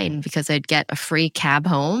after 9 because I'd get a free cab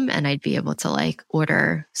home and I'd be able to like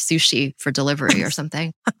order sushi for delivery or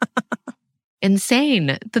something.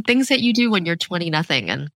 Insane. The things that you do when you're 20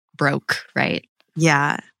 nothing and broke, right?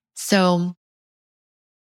 Yeah, So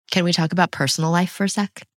can we talk about personal life for a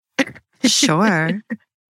sec? sure.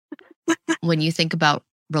 When you think about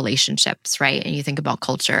relationships, right? And you think about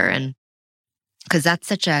culture, and because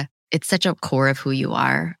it's such a core of who you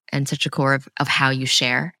are and such a core of how you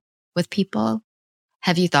share with people.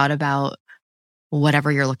 Have you thought about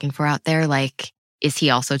whatever you're looking for out there? Like, is he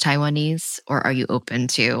also Taiwanese, or are you open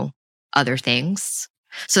to other things?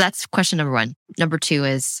 So that's question number one. Number two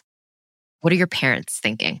is, what are your parents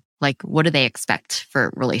thinking? Like, what do they expect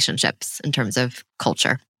for relationships in terms of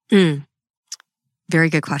culture? Very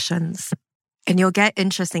good questions. And you'll get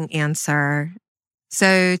interesting answer.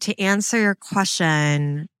 So to answer your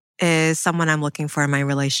question, is someone I'm looking for in my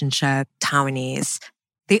relationship Taiwanese?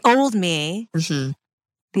 The old me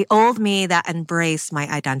that embraced my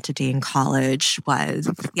identity in college was,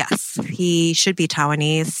 yes, he should be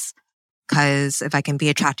Taiwanese, because if I can be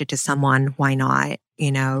attracted to someone, why not?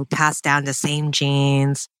 You know, pass down the same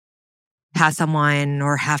genes, have someone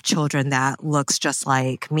or have children that looks just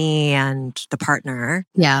like me and the partner.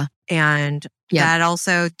 Yeah. And Yeah. that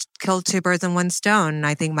also killed two birds in one stone.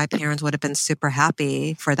 I think my parents would have been super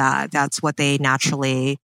happy for that. That's what they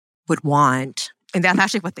naturally would want. And that's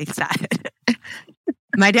actually what they said.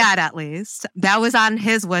 My dad, at least. That was on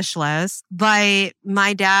his wish list. But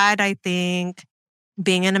my dad, I think,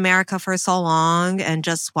 being in America for so long and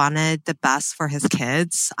just wanted the best for his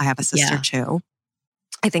kids. I have a sister too.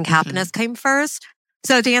 I think happiness came first.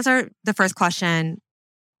 So to answer the first question,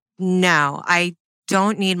 no, I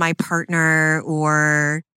don't need my partner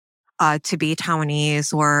or to be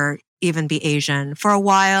Taiwanese or even be Asian. For a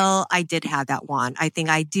while, I did have that one. I think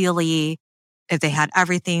ideally, if they had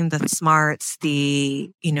everything, the smarts, the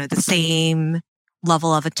same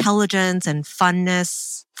level of intelligence and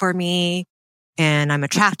funness for me, and I'm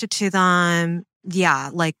attracted to them,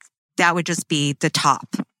 like that would just be the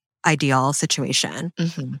top ideal situation.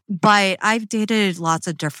 But I've dated lots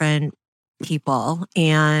of different people,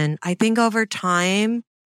 and I think over time,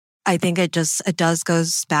 I think it does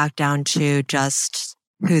goes back down to just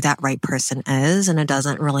who that right person is, and it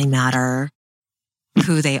doesn't really matter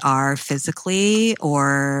who they are physically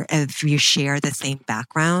or if you share the same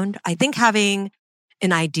background. I think having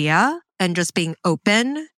an idea and just being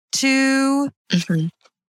open to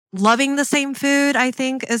loving the same food, I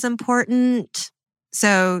think, is important.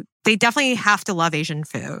 So they definitely have to love Asian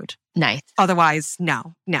food. Nice. Otherwise,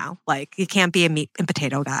 no. Like, you can't be a meat and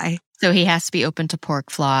potato guy. So he has to be open to pork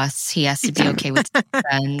floss. He has to be okay with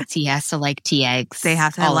friends. He has to like tea eggs. They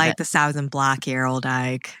have to all of like it. the 1,000 black-year-old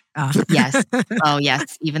egg. Yes. Oh,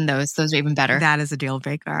 yes. Even those are even better. That is a deal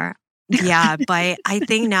breaker. Yeah, but I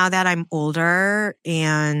think now that I'm older,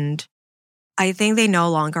 and I think they no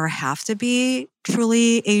longer have to be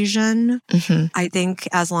truly Asian. I think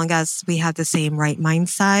as long as we have the same right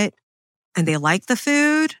mindset and they like the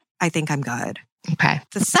food, I think I'm good. Okay.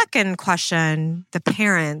 The second question, the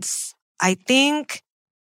parents, I think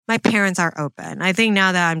my parents are open. I think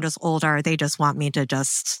now that I'm just older, they just want me to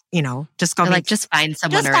just go They're like, just find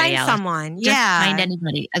someone. just find someone. Just find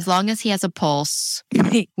anybody. As long as he has a pulse,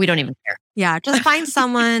 we don't even care. Yeah, just find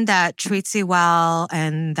someone that treats you well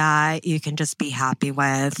and that you can just be happy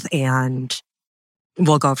with, and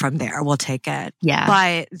we'll go from there. We'll take it. Yeah.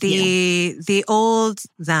 But the old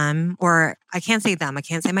them, or I can't say them, I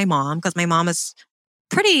can't say my mom, because my mom is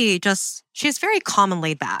she's very calm and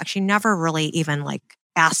laid back. She never really even like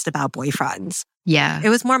asked about boyfriends. Yeah. It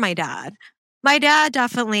was more my dad. My dad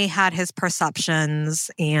definitely had his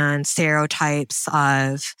perceptions and stereotypes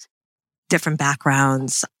of different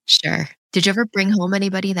backgrounds. Sure. Did you ever bring home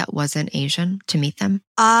anybody that wasn't Asian to meet them?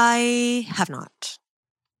 I have not.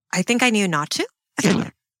 I think I knew not to.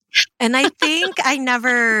 And I think I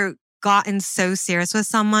never gotten so serious with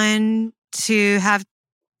someone to have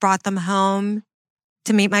brought them home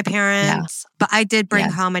to meet my parents. But I did bring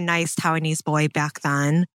home a nice Taiwanese boy back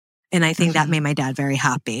then. And I think that made my dad very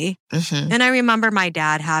happy. And I remember my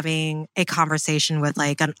dad having a conversation with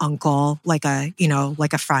like an uncle, like a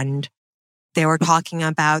friend. They were talking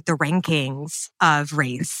about the rankings of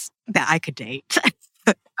race that I could date.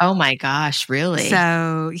 Oh my gosh, really?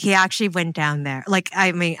 So he actually went down there. Like,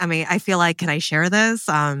 I mean, I feel like, can I share this?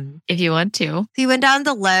 If you want to. He went down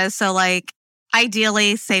the list. So like,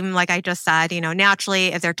 ideally, same like I just said, naturally,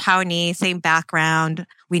 if they're Taiwanese, same background,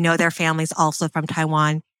 we know their family's also from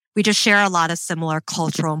Taiwan. We just share a lot of similar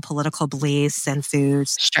cultural and political beliefs and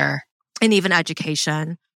foods. Sure. And even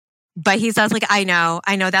education. But he says, like, I know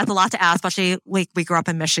that's a lot to ask, especially like we grew up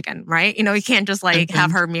in Michigan, right? You can't just like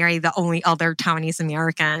have her marry the only other Taiwanese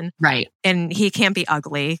American. Right. And he can't be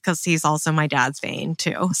ugly because he's also my dad's vein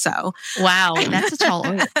too. So. Wow. That's a tall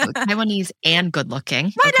order. Taiwanese and good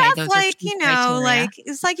looking. My dad's like, like,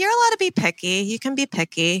 it's like, you're allowed to be picky. You can be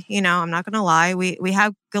picky. I'm not going to lie. We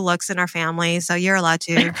have good looks in our family. So you're allowed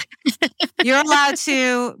to,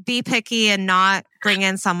 be picky and not bring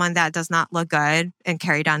in someone that does not look good and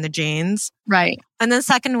carry down the genes. Right. And then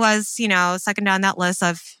second was, second down that list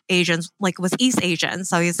of Asians, like was East Asian.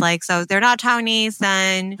 So he's like, so they're not Taiwanese,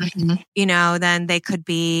 then, then they could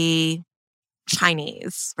be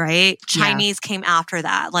Chinese, right? Chinese came after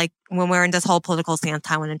that. Like when we're in this whole political stance,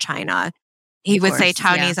 Taiwan and China, he would say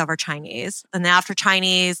Taiwanese over Chinese. And then after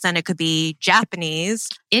Chinese, then it could be Japanese.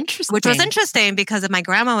 Interesting. Which was interesting because if my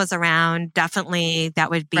grandma was around, definitely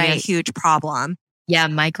that would be a huge problem. Yeah,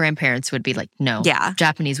 my grandparents would be like, no. Yeah.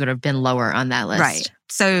 Japanese would have been lower on that list. Right.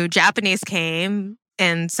 So Japanese came.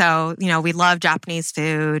 And so, we love Japanese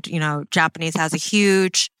food. Japanese has a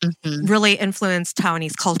huge, really influenced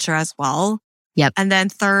Taiwanese culture as well. Yep. And then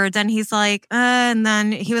third, then he's like, and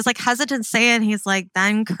then he was like hesitant to say it. And he's like,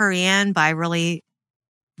 then Korean, but I really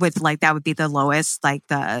would like, that would be the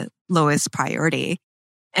lowest priority.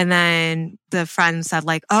 And then the friend said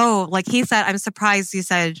like, oh, like he said, I'm surprised you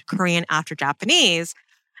said Korean after Japanese.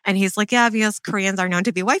 And he's like, yeah, because Koreans are known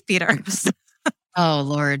to be wife beaters. Oh,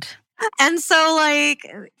 Lord. And so like,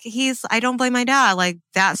 I don't blame my dad. Like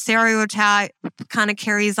that stereotype kind of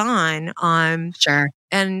carries on. Sure.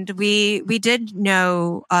 And we did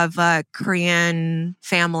know of a Korean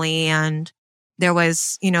family and there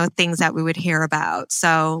was, things that we would hear about.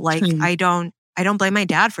 So like, I don't blame my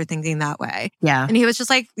dad for thinking that way. Yeah. And he was just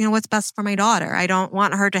like, what's best for my daughter? I don't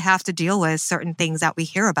want her to have to deal with certain things that we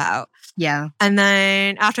hear about. Yeah. And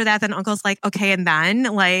then after that, then uncle's like, okay. And then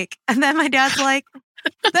my dad's like,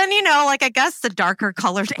 then, like I guess the darker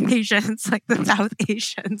colored Asians, like the South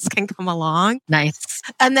Asians can come along. Nice.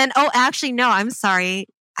 And then, actually, no, I'm sorry.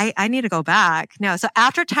 I need to go back. No. So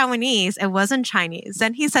after Taiwanese, it wasn't Chinese.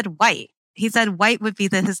 Then he said white. He said white would be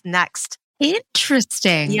his next.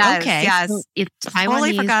 Interesting. Yes, okay. yes. So it's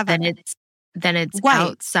Totally Taiwanese, forgot about then it's white.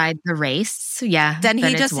 outside the race. Yeah. Then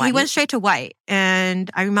he white. went straight to white. And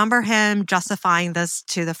I remember him justifying this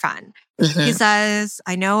to the friend. He says,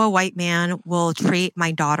 I know a white man will treat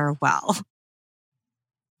my daughter well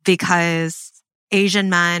because Asian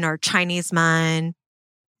men or Chinese men,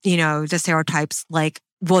 the stereotypes like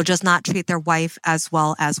will just not treat their wife as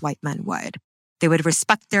well as white men would. They would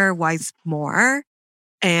respect their wives more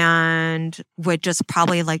and would just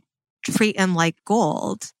probably like treat him like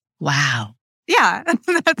gold. Wow. Yeah,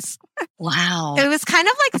 that's wow. It was kind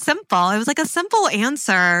of like simple. It was like a simple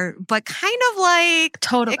answer, but kind of like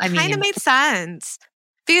total. It kind of made sense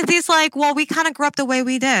because he's like, well, we kind of grew up the way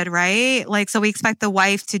we did, right? Like, so we expect the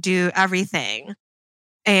wife to do everything,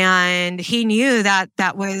 and he knew that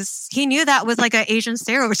was like an Asian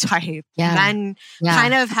stereotype. Yeah, men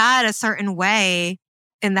kind of had a certain way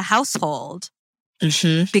in the household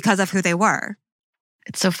because of who they were.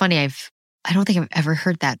 It's so funny. I don't think I've ever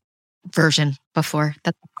heard that version before.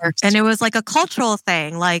 That's the first. And it was like a cultural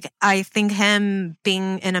thing. Like, I think him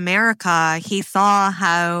being in America, he saw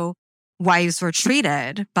how wives were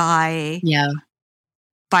treated by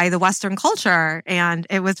the Western culture, and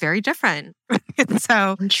it was very different.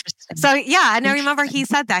 So interesting. So yeah, and I remember he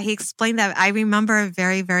said that. He explained that. I remember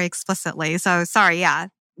very, very explicitly. So sorry, yeah.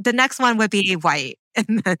 The next one would be white.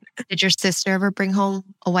 And then, did your sister ever bring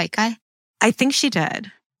home a white guy? I think she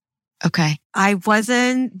did. Okay. I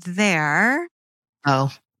wasn't there.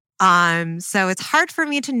 Oh. So it's hard for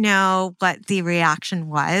me to know what the reaction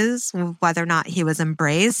was, whether or not he was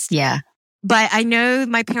embraced. Yeah. But I know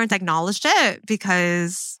my parents acknowledged it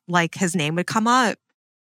because like his name would come up.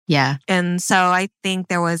 Yeah. And so I think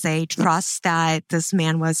there was a trust that this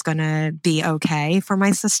man was going to be okay for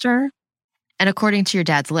my sister. And according to your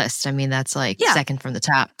dad's list, I mean, that's like second from the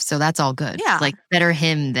top. So that's all good. Yeah. Like better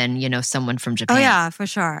him than, someone from Japan. Oh, yeah, for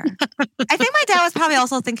sure. I think my dad was probably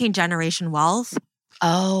also thinking generation wealth.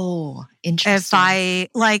 Oh, interesting. If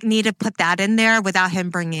I need to put that in there without him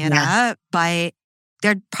bringing it up. But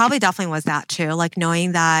there probably definitely was that too. Like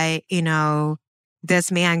knowing that,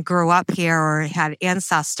 this man grew up here or had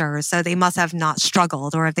ancestors, so they must have not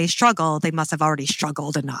struggled. Or if they struggled, they must have already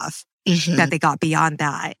struggled enough that they got beyond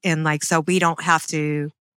that. And so we don't have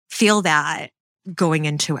to feel that going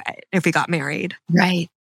into it if we got married. Right.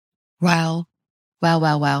 Wow.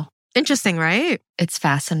 Wow. Interesting, right? It's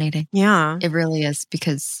fascinating. Yeah. It really is,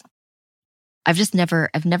 because I've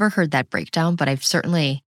never heard that breakdown, but I'm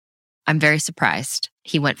very surprised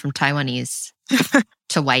he went from Taiwanese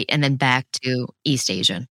to white and then back to East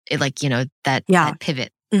Asian. That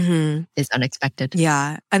pivot is unexpected.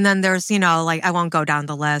 Yeah. And then there's, I won't go down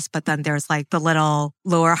the list, but then there's the little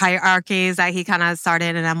lower hierarchies that he kind of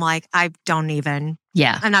started. And I'm like, I'm not going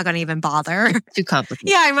to even bother. Too complicated.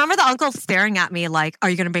 Yeah. I remember the uncle staring at me like, are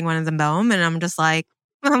you going to bring one of them home? And I'm just like,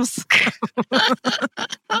 Oh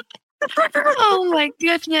my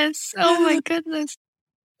goodness.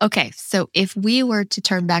 Okay. So if we were to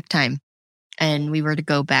turn back time and we were to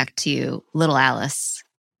go back to little Alice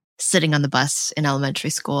sitting on the bus in elementary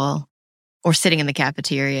school or sitting in the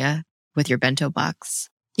cafeteria with your bento box.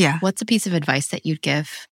 Yeah. What's a piece of advice that you'd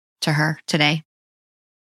give to her today?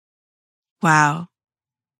 Wow.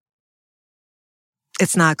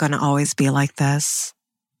 It's not going to always be like this.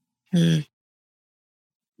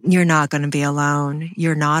 You're not going to be alone.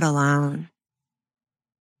 You're not alone.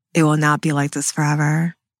 It will not be like this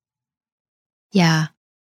forever. Yeah.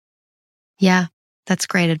 Yeah. That's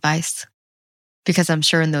great advice. Because I'm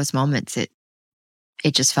sure in those moments, it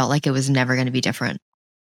just felt like it was never going to be different.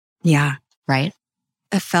 Yeah. Right?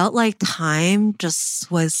 It felt like time just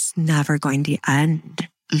was never going to end.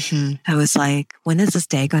 I was like, when is this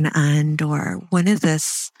day going to end? Or when is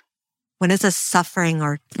this suffering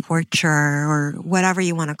or torture or whatever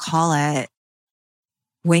you want to call it?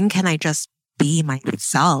 When can I just be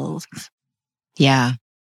myself? Yeah.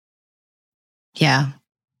 Yeah.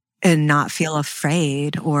 And not feel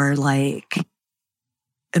afraid or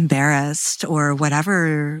embarrassed or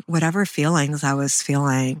whatever feelings I was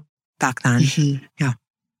feeling back then. Yeah.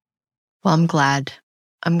 Well, I'm glad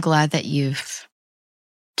that you've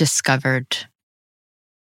discovered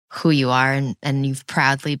who you are and you've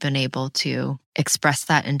proudly been able to express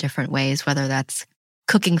that in different ways, whether that's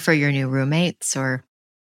cooking for your new roommates or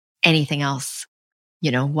anything else,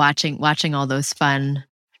 watching all those fun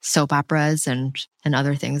soap operas and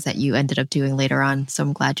other things that you ended up doing later on. So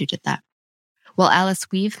I'm glad you did that. Well, Alice,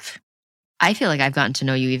 I feel like I've gotten to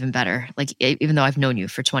know you even better, even though I've known you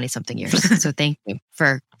for 20 something years. So thank you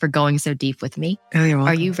for going so deep with me. Oh, you're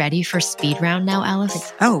welcome. Are you ready for speed round now,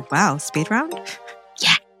 Alice? Oh, wow. Speed round?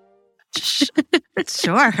 Yeah.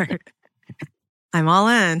 Sure. I'm all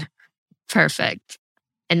in. Perfect.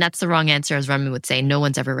 And that's the wrong answer, as Ramen would say. No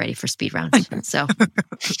one's ever ready for speed round. So,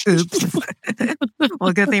 oops.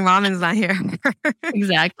 Well, good thing Ramen's not here.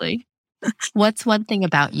 Exactly. What's one thing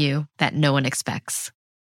about you that no one expects?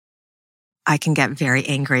 I can get very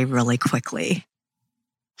angry really quickly.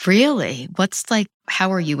 Really?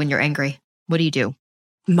 How are you when you're angry? What do you do?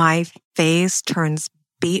 My face turns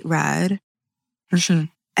beet red.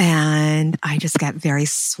 And I just get very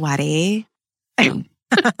sweaty. I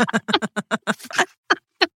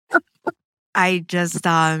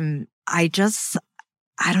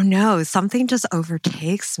don't know. Something just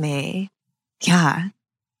overtakes me. Yeah.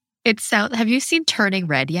 Have you seen Turning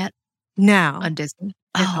Red yet? No. On Disney?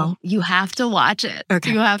 Oh, you have to watch it.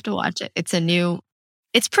 Okay. You have to watch it.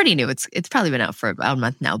 It's pretty new. It's probably been out for about a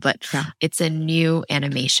month now, but It's a new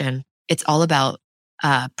animation. It's all about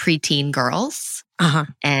preteen girls.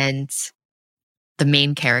 And the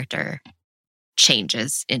main character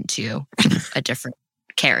changes into a different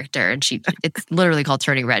character. And it's literally called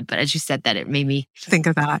Turning Red. But as you said that, it made me think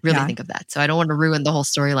of that. Think of that. So I don't want to ruin the whole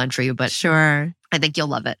storyline for you, but sure. I think you'll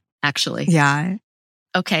love it, actually. Yeah.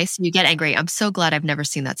 Okay, so you get angry. I'm so glad I've never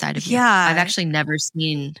seen that side of you. Yeah. I've actually never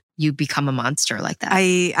seen you become a monster like that.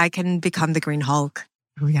 I can become the Green Hulk.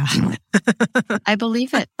 Oh, yeah. I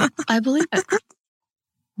believe it.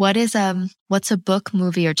 What's a book,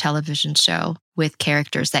 movie, or television show with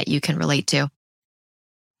characters that you can relate to?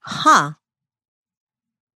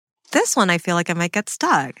 This one, I feel like I might get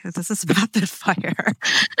stuck. This is rapid fire.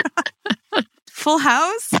 Full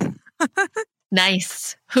House?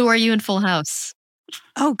 Nice. Who are you in Full House?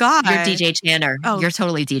 Oh, God. You're DJ Tanner. Oh, you're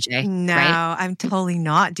totally DJ, no, right? I'm totally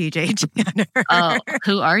not DJ Tanner. Oh,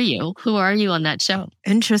 who are you? Who are you on that show?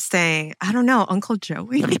 Interesting. I don't know. Uncle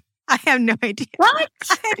Joey? I have no idea. What?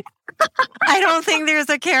 I don't think there's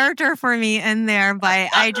a character for me in there, but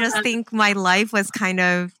I just think my life was kind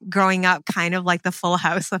of growing up kind of like the Full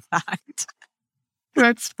House effect.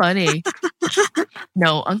 That's funny.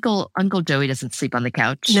 No, Uncle Joey doesn't sleep on the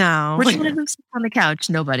couch. No. Which one of them sleeps on the couch?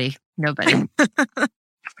 Nobody.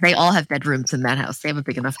 They all have bedrooms in that house. They have a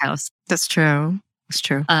big enough house. That's true. That's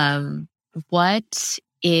true. What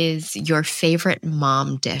is your favorite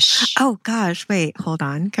mom dish? Oh, gosh. Wait, hold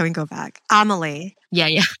on. Can we go back? Amelie.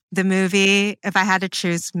 Yeah. The movie, if I had to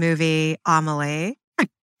choose movie, Amelie.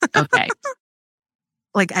 Okay.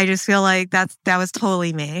 Like, I just feel like that was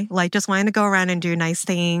totally me. Like, just wanting to go around and do nice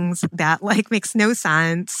things that like makes no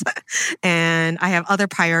sense. And I have other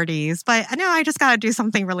priorities, but I know I just got to do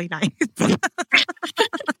something really nice.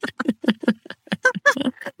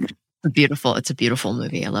 Beautiful. It's a beautiful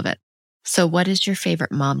movie. I love it. So what is your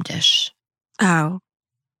favorite mom dish? Oh,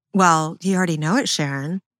 well, you already know it,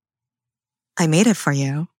 Sharon. I made it for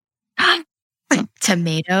you.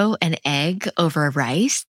 Tomato and egg over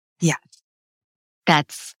rice? Yeah.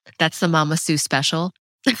 That's the Mama Sue special.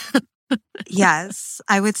 Yes,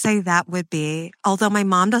 I would say that would be. Although my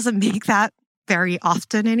mom doesn't make that very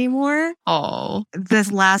often anymore. Oh.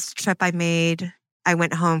 This last trip I made, I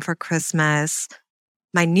went home for Christmas.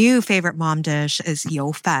 My new favorite mom dish is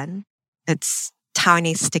yo fen. It's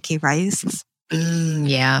Taiwanese sticky rice.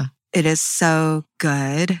 Yeah. It is so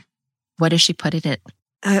good. What does she put in it?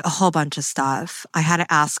 A whole bunch of stuff. I had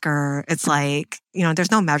to ask her. It's like,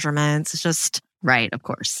 there's no measurements. It's just... Right, of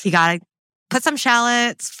course. You got to put some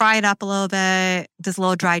shallots, fry it up a little bit, this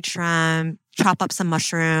little dried shrimp, chop up some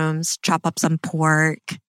mushrooms, chop up some pork,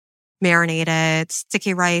 marinate it,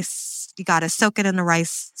 sticky rice. You got to soak it in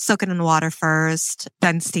the water first,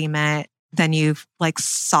 then steam it. Then you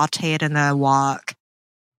saute it in the wok,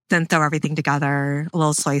 then throw everything together, a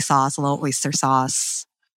little soy sauce, a little oyster sauce,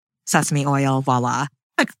 sesame oil, voila.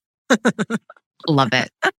 Love it.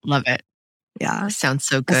 Love it. Yeah. Sounds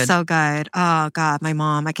so good. It's so good. Oh, God, my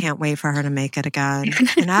mom, I can't wait for her to make it again.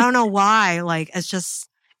 And I don't know why.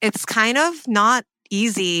 It's kind of not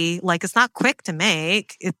easy. It's not quick to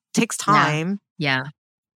make. It takes time. Yeah.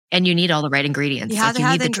 And you need all the right ingredients. You have to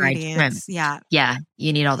have need the dried shrimp. ingredients. Yeah. Yeah.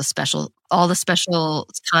 You need all the special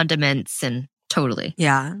condiments and totally.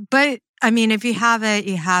 Yeah. But I mean, if you have it,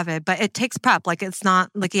 you have it. But it takes prep. It's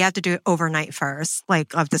not you have to do it overnight first,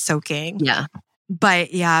 of the soaking. Yeah.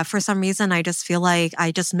 But yeah, for some reason, I just feel like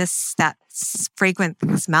I just miss that fragrant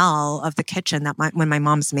smell of the kitchen when my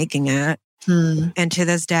mom's making it. And to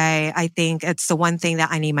this day, I think it's the one thing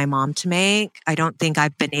that I need my mom to make. I don't think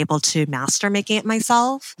I've been able to master making it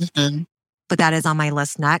myself, but that is on my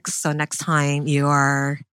list next. So next time you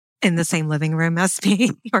are in the same living room as me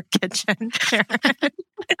or kitchen,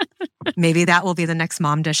 maybe that will be the next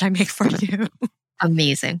mom dish I make for you.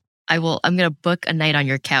 Amazing. I'm going to book a night on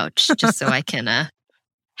your couch just so I can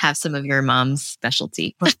have some of your mom's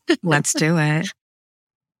specialty. Let's do it.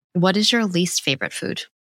 What is your least favorite food?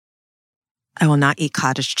 I will not eat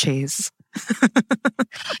cottage cheese.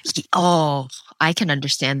 Oh, I can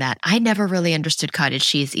understand that. I never really understood cottage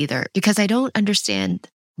cheese either because I don't understand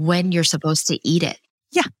when you're supposed to eat it.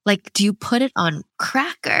 Yeah. Do you put it on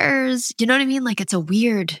crackers? You know what I mean? It's a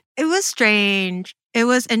weird... It was strange. It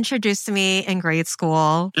was introduced to me in grade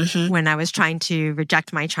school when I was trying to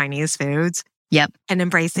reject my Chinese foods. Yep. And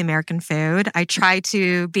embrace the American food. I tried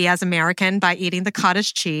to be as American by eating the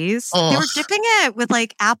cottage cheese. Oh. They were dipping it with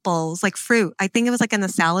apples, fruit. I think it was in the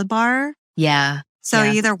salad bar. Yeah. So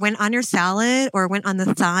it either went on your salad or went on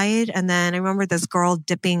the side. And then I remember this girl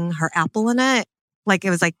dipping her apple in it. It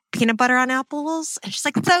was peanut butter on apples. And she's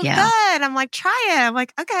it's so good. I'm try it. I'm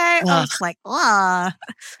okay. Oh, it's ugh.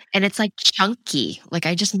 And it's chunky.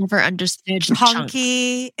 I just never understood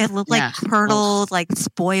chunky. It looked curdled,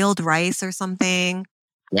 spoiled rice or something.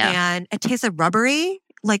 Yeah. And it tasted rubbery.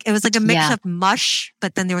 It was a mix of mush,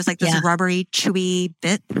 but then there was this rubbery, chewy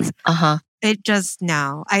bit. It just,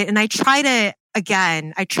 no. I tried it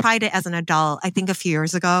again. I tried it as an adult, I think a few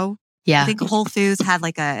years ago. Yeah. I think Whole Foods had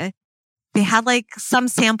they had some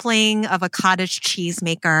sampling of a cottage cheese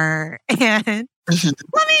maker, and let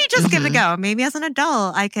me just give it a go. Maybe as an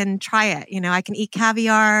adult, I can try it. I can eat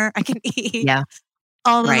caviar. I can eat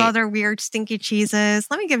all those other weird stinky cheeses.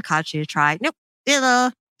 Let me give cottage cheese a try. Nope.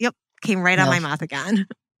 Yep. Came right out of my mouth again.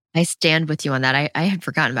 I stand with you on that. I had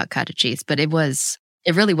forgotten about cottage cheese, but it was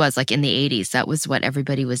It really was like in the 80s. That was what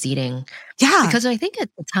everybody was eating. Yeah. Because I think at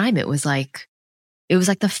the time it was like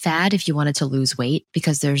the fad if you wanted to lose weight,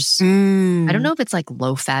 because there's, I don't know if it's like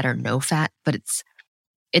low fat or no fat, but it's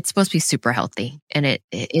supposed to be super healthy, and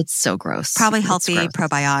it's so gross. Probably healthy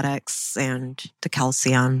probiotics and the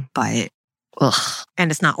calcium, but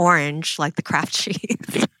and it's not orange like the Kraft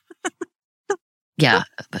cheese. Yeah,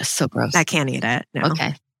 but it's so gross. I can't eat it. No.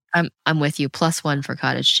 Okay. I'm with you. +1 for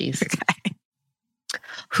cottage cheese. Okay.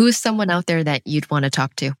 Who's someone out there that you'd want to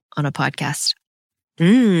talk to on a podcast?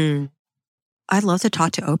 I'd love to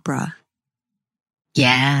talk to Oprah.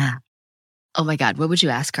 Yeah. Oh my God. What would you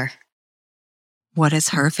ask her? What is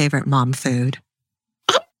her favorite mom food?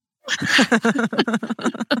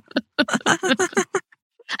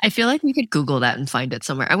 I feel like we could Google that and find it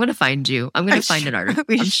somewhere. I'm going to find you. I'm going to find an article.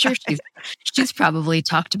 I'm sure she's probably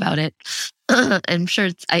talked about it. I'm sure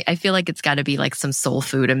I feel like it's got to be like some soul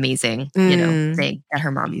food, amazing, thing that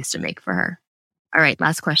her mom used to make for her. All right,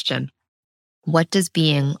 last question. What does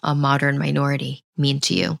being a modern minority mean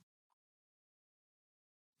to you?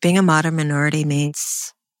 Being a modern minority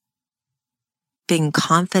means being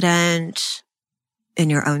confident in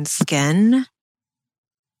your own skin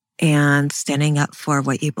and standing up for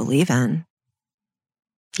what you believe in.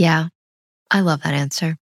 Yeah, I love that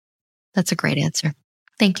answer. That's a great answer.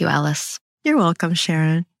 Thank you, Alice. You're welcome,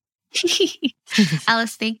 Sharon.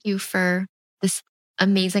 Alice, thank you for this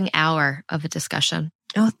amazing hour of a discussion.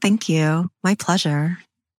 Oh, thank you. My pleasure.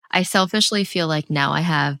 I selfishly feel like now I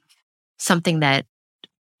have something that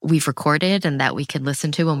we've recorded and that we could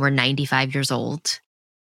listen to when we're 95 years old.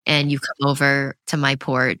 And you come over to my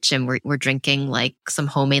porch and we're drinking like some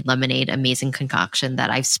homemade lemonade, amazing concoction that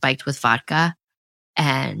I've spiked with vodka.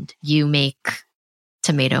 And you make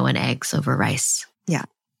tomato and eggs over rice. Yeah.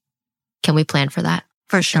 Can we plan for that?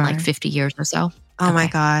 For sure. In like 50 years or so? Oh my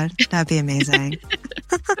God. That'd be amazing.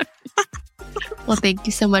 Well, thank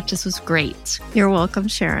you so much. This was great. You're welcome,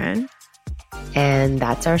 Sharon. And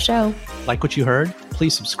that's our show. Like what you heard?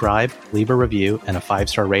 Please subscribe, leave a review, and a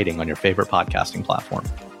 5-star rating on your favorite podcasting platform.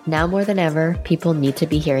 Now more than ever, people need to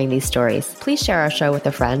be hearing these stories. Please share our show with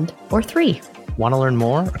a friend or 3. Want to learn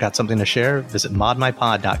more or got something to share? Visit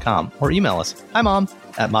modmypod.com or email us,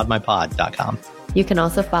 himom@modmypod.com. You can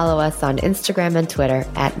also follow us on Instagram and Twitter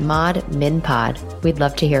 @modminpod. We'd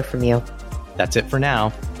love to hear from you. That's it for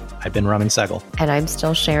now. I've been Raman Sehgal. And I'm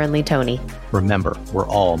still Sharon Lee Tony. Remember, we're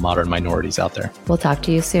all modern minorities out there. We'll talk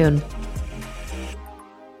to you soon.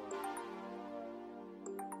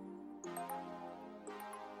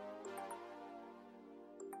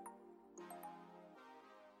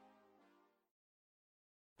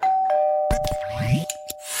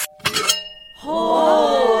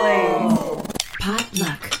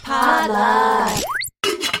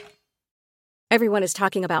 Everyone is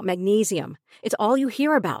talking about magnesium. It's all you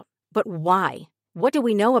hear about. But why? What do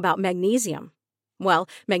we know about magnesium? Well,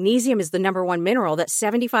 magnesium is the #1 mineral that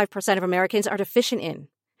 75% of Americans are deficient in.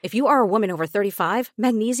 If you are a woman over 35,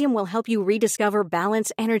 magnesium will help you rediscover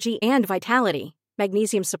balance, energy, and vitality.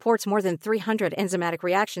 Magnesium supports more than 300 enzymatic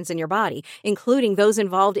reactions in your body, including those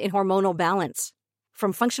involved in hormonal balance.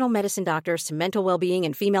 From functional medicine doctors to mental well-being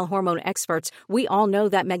and female hormone experts, we all know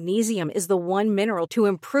that magnesium is the one mineral to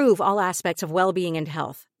improve all aspects of well-being and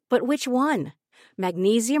health. But which one?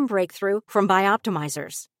 Magnesium Breakthrough from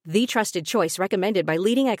Bioptimizers, the trusted choice recommended by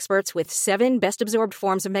leading experts with 7 best-absorbed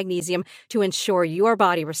forms of magnesium to ensure your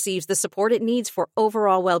body receives the support it needs for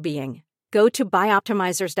overall well-being. Go to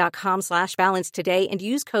bioptimizers.com/balance today and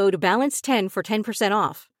use code BALANCE10 for 10%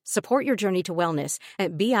 off. Support your journey to wellness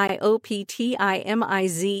at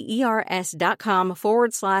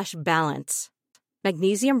bioptimizers.com/balance.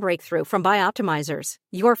 Magnesium Breakthrough from Bioptimizers,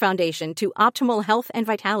 your foundation to optimal health and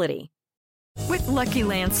vitality. With Lucky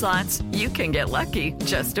Land Slots, you can get lucky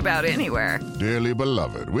just about anywhere. Dearly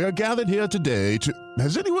beloved, we are gathered here today to...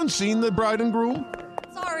 Has anyone seen the bride and groom?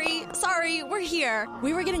 Sorry, we're here.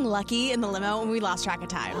 We were getting lucky in the limo and we lost track of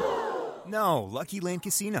time. No, Lucky Land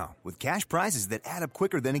Casino, with cash prizes that add up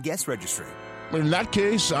quicker than a guest registry. In that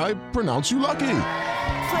case, I pronounce you lucky.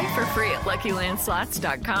 Play for free at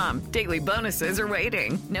LuckyLandSlots.com. Daily bonuses are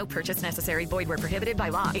waiting. No purchase necessary. Void where prohibited by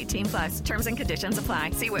law. 18+. Terms and conditions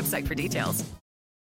apply. See website for details.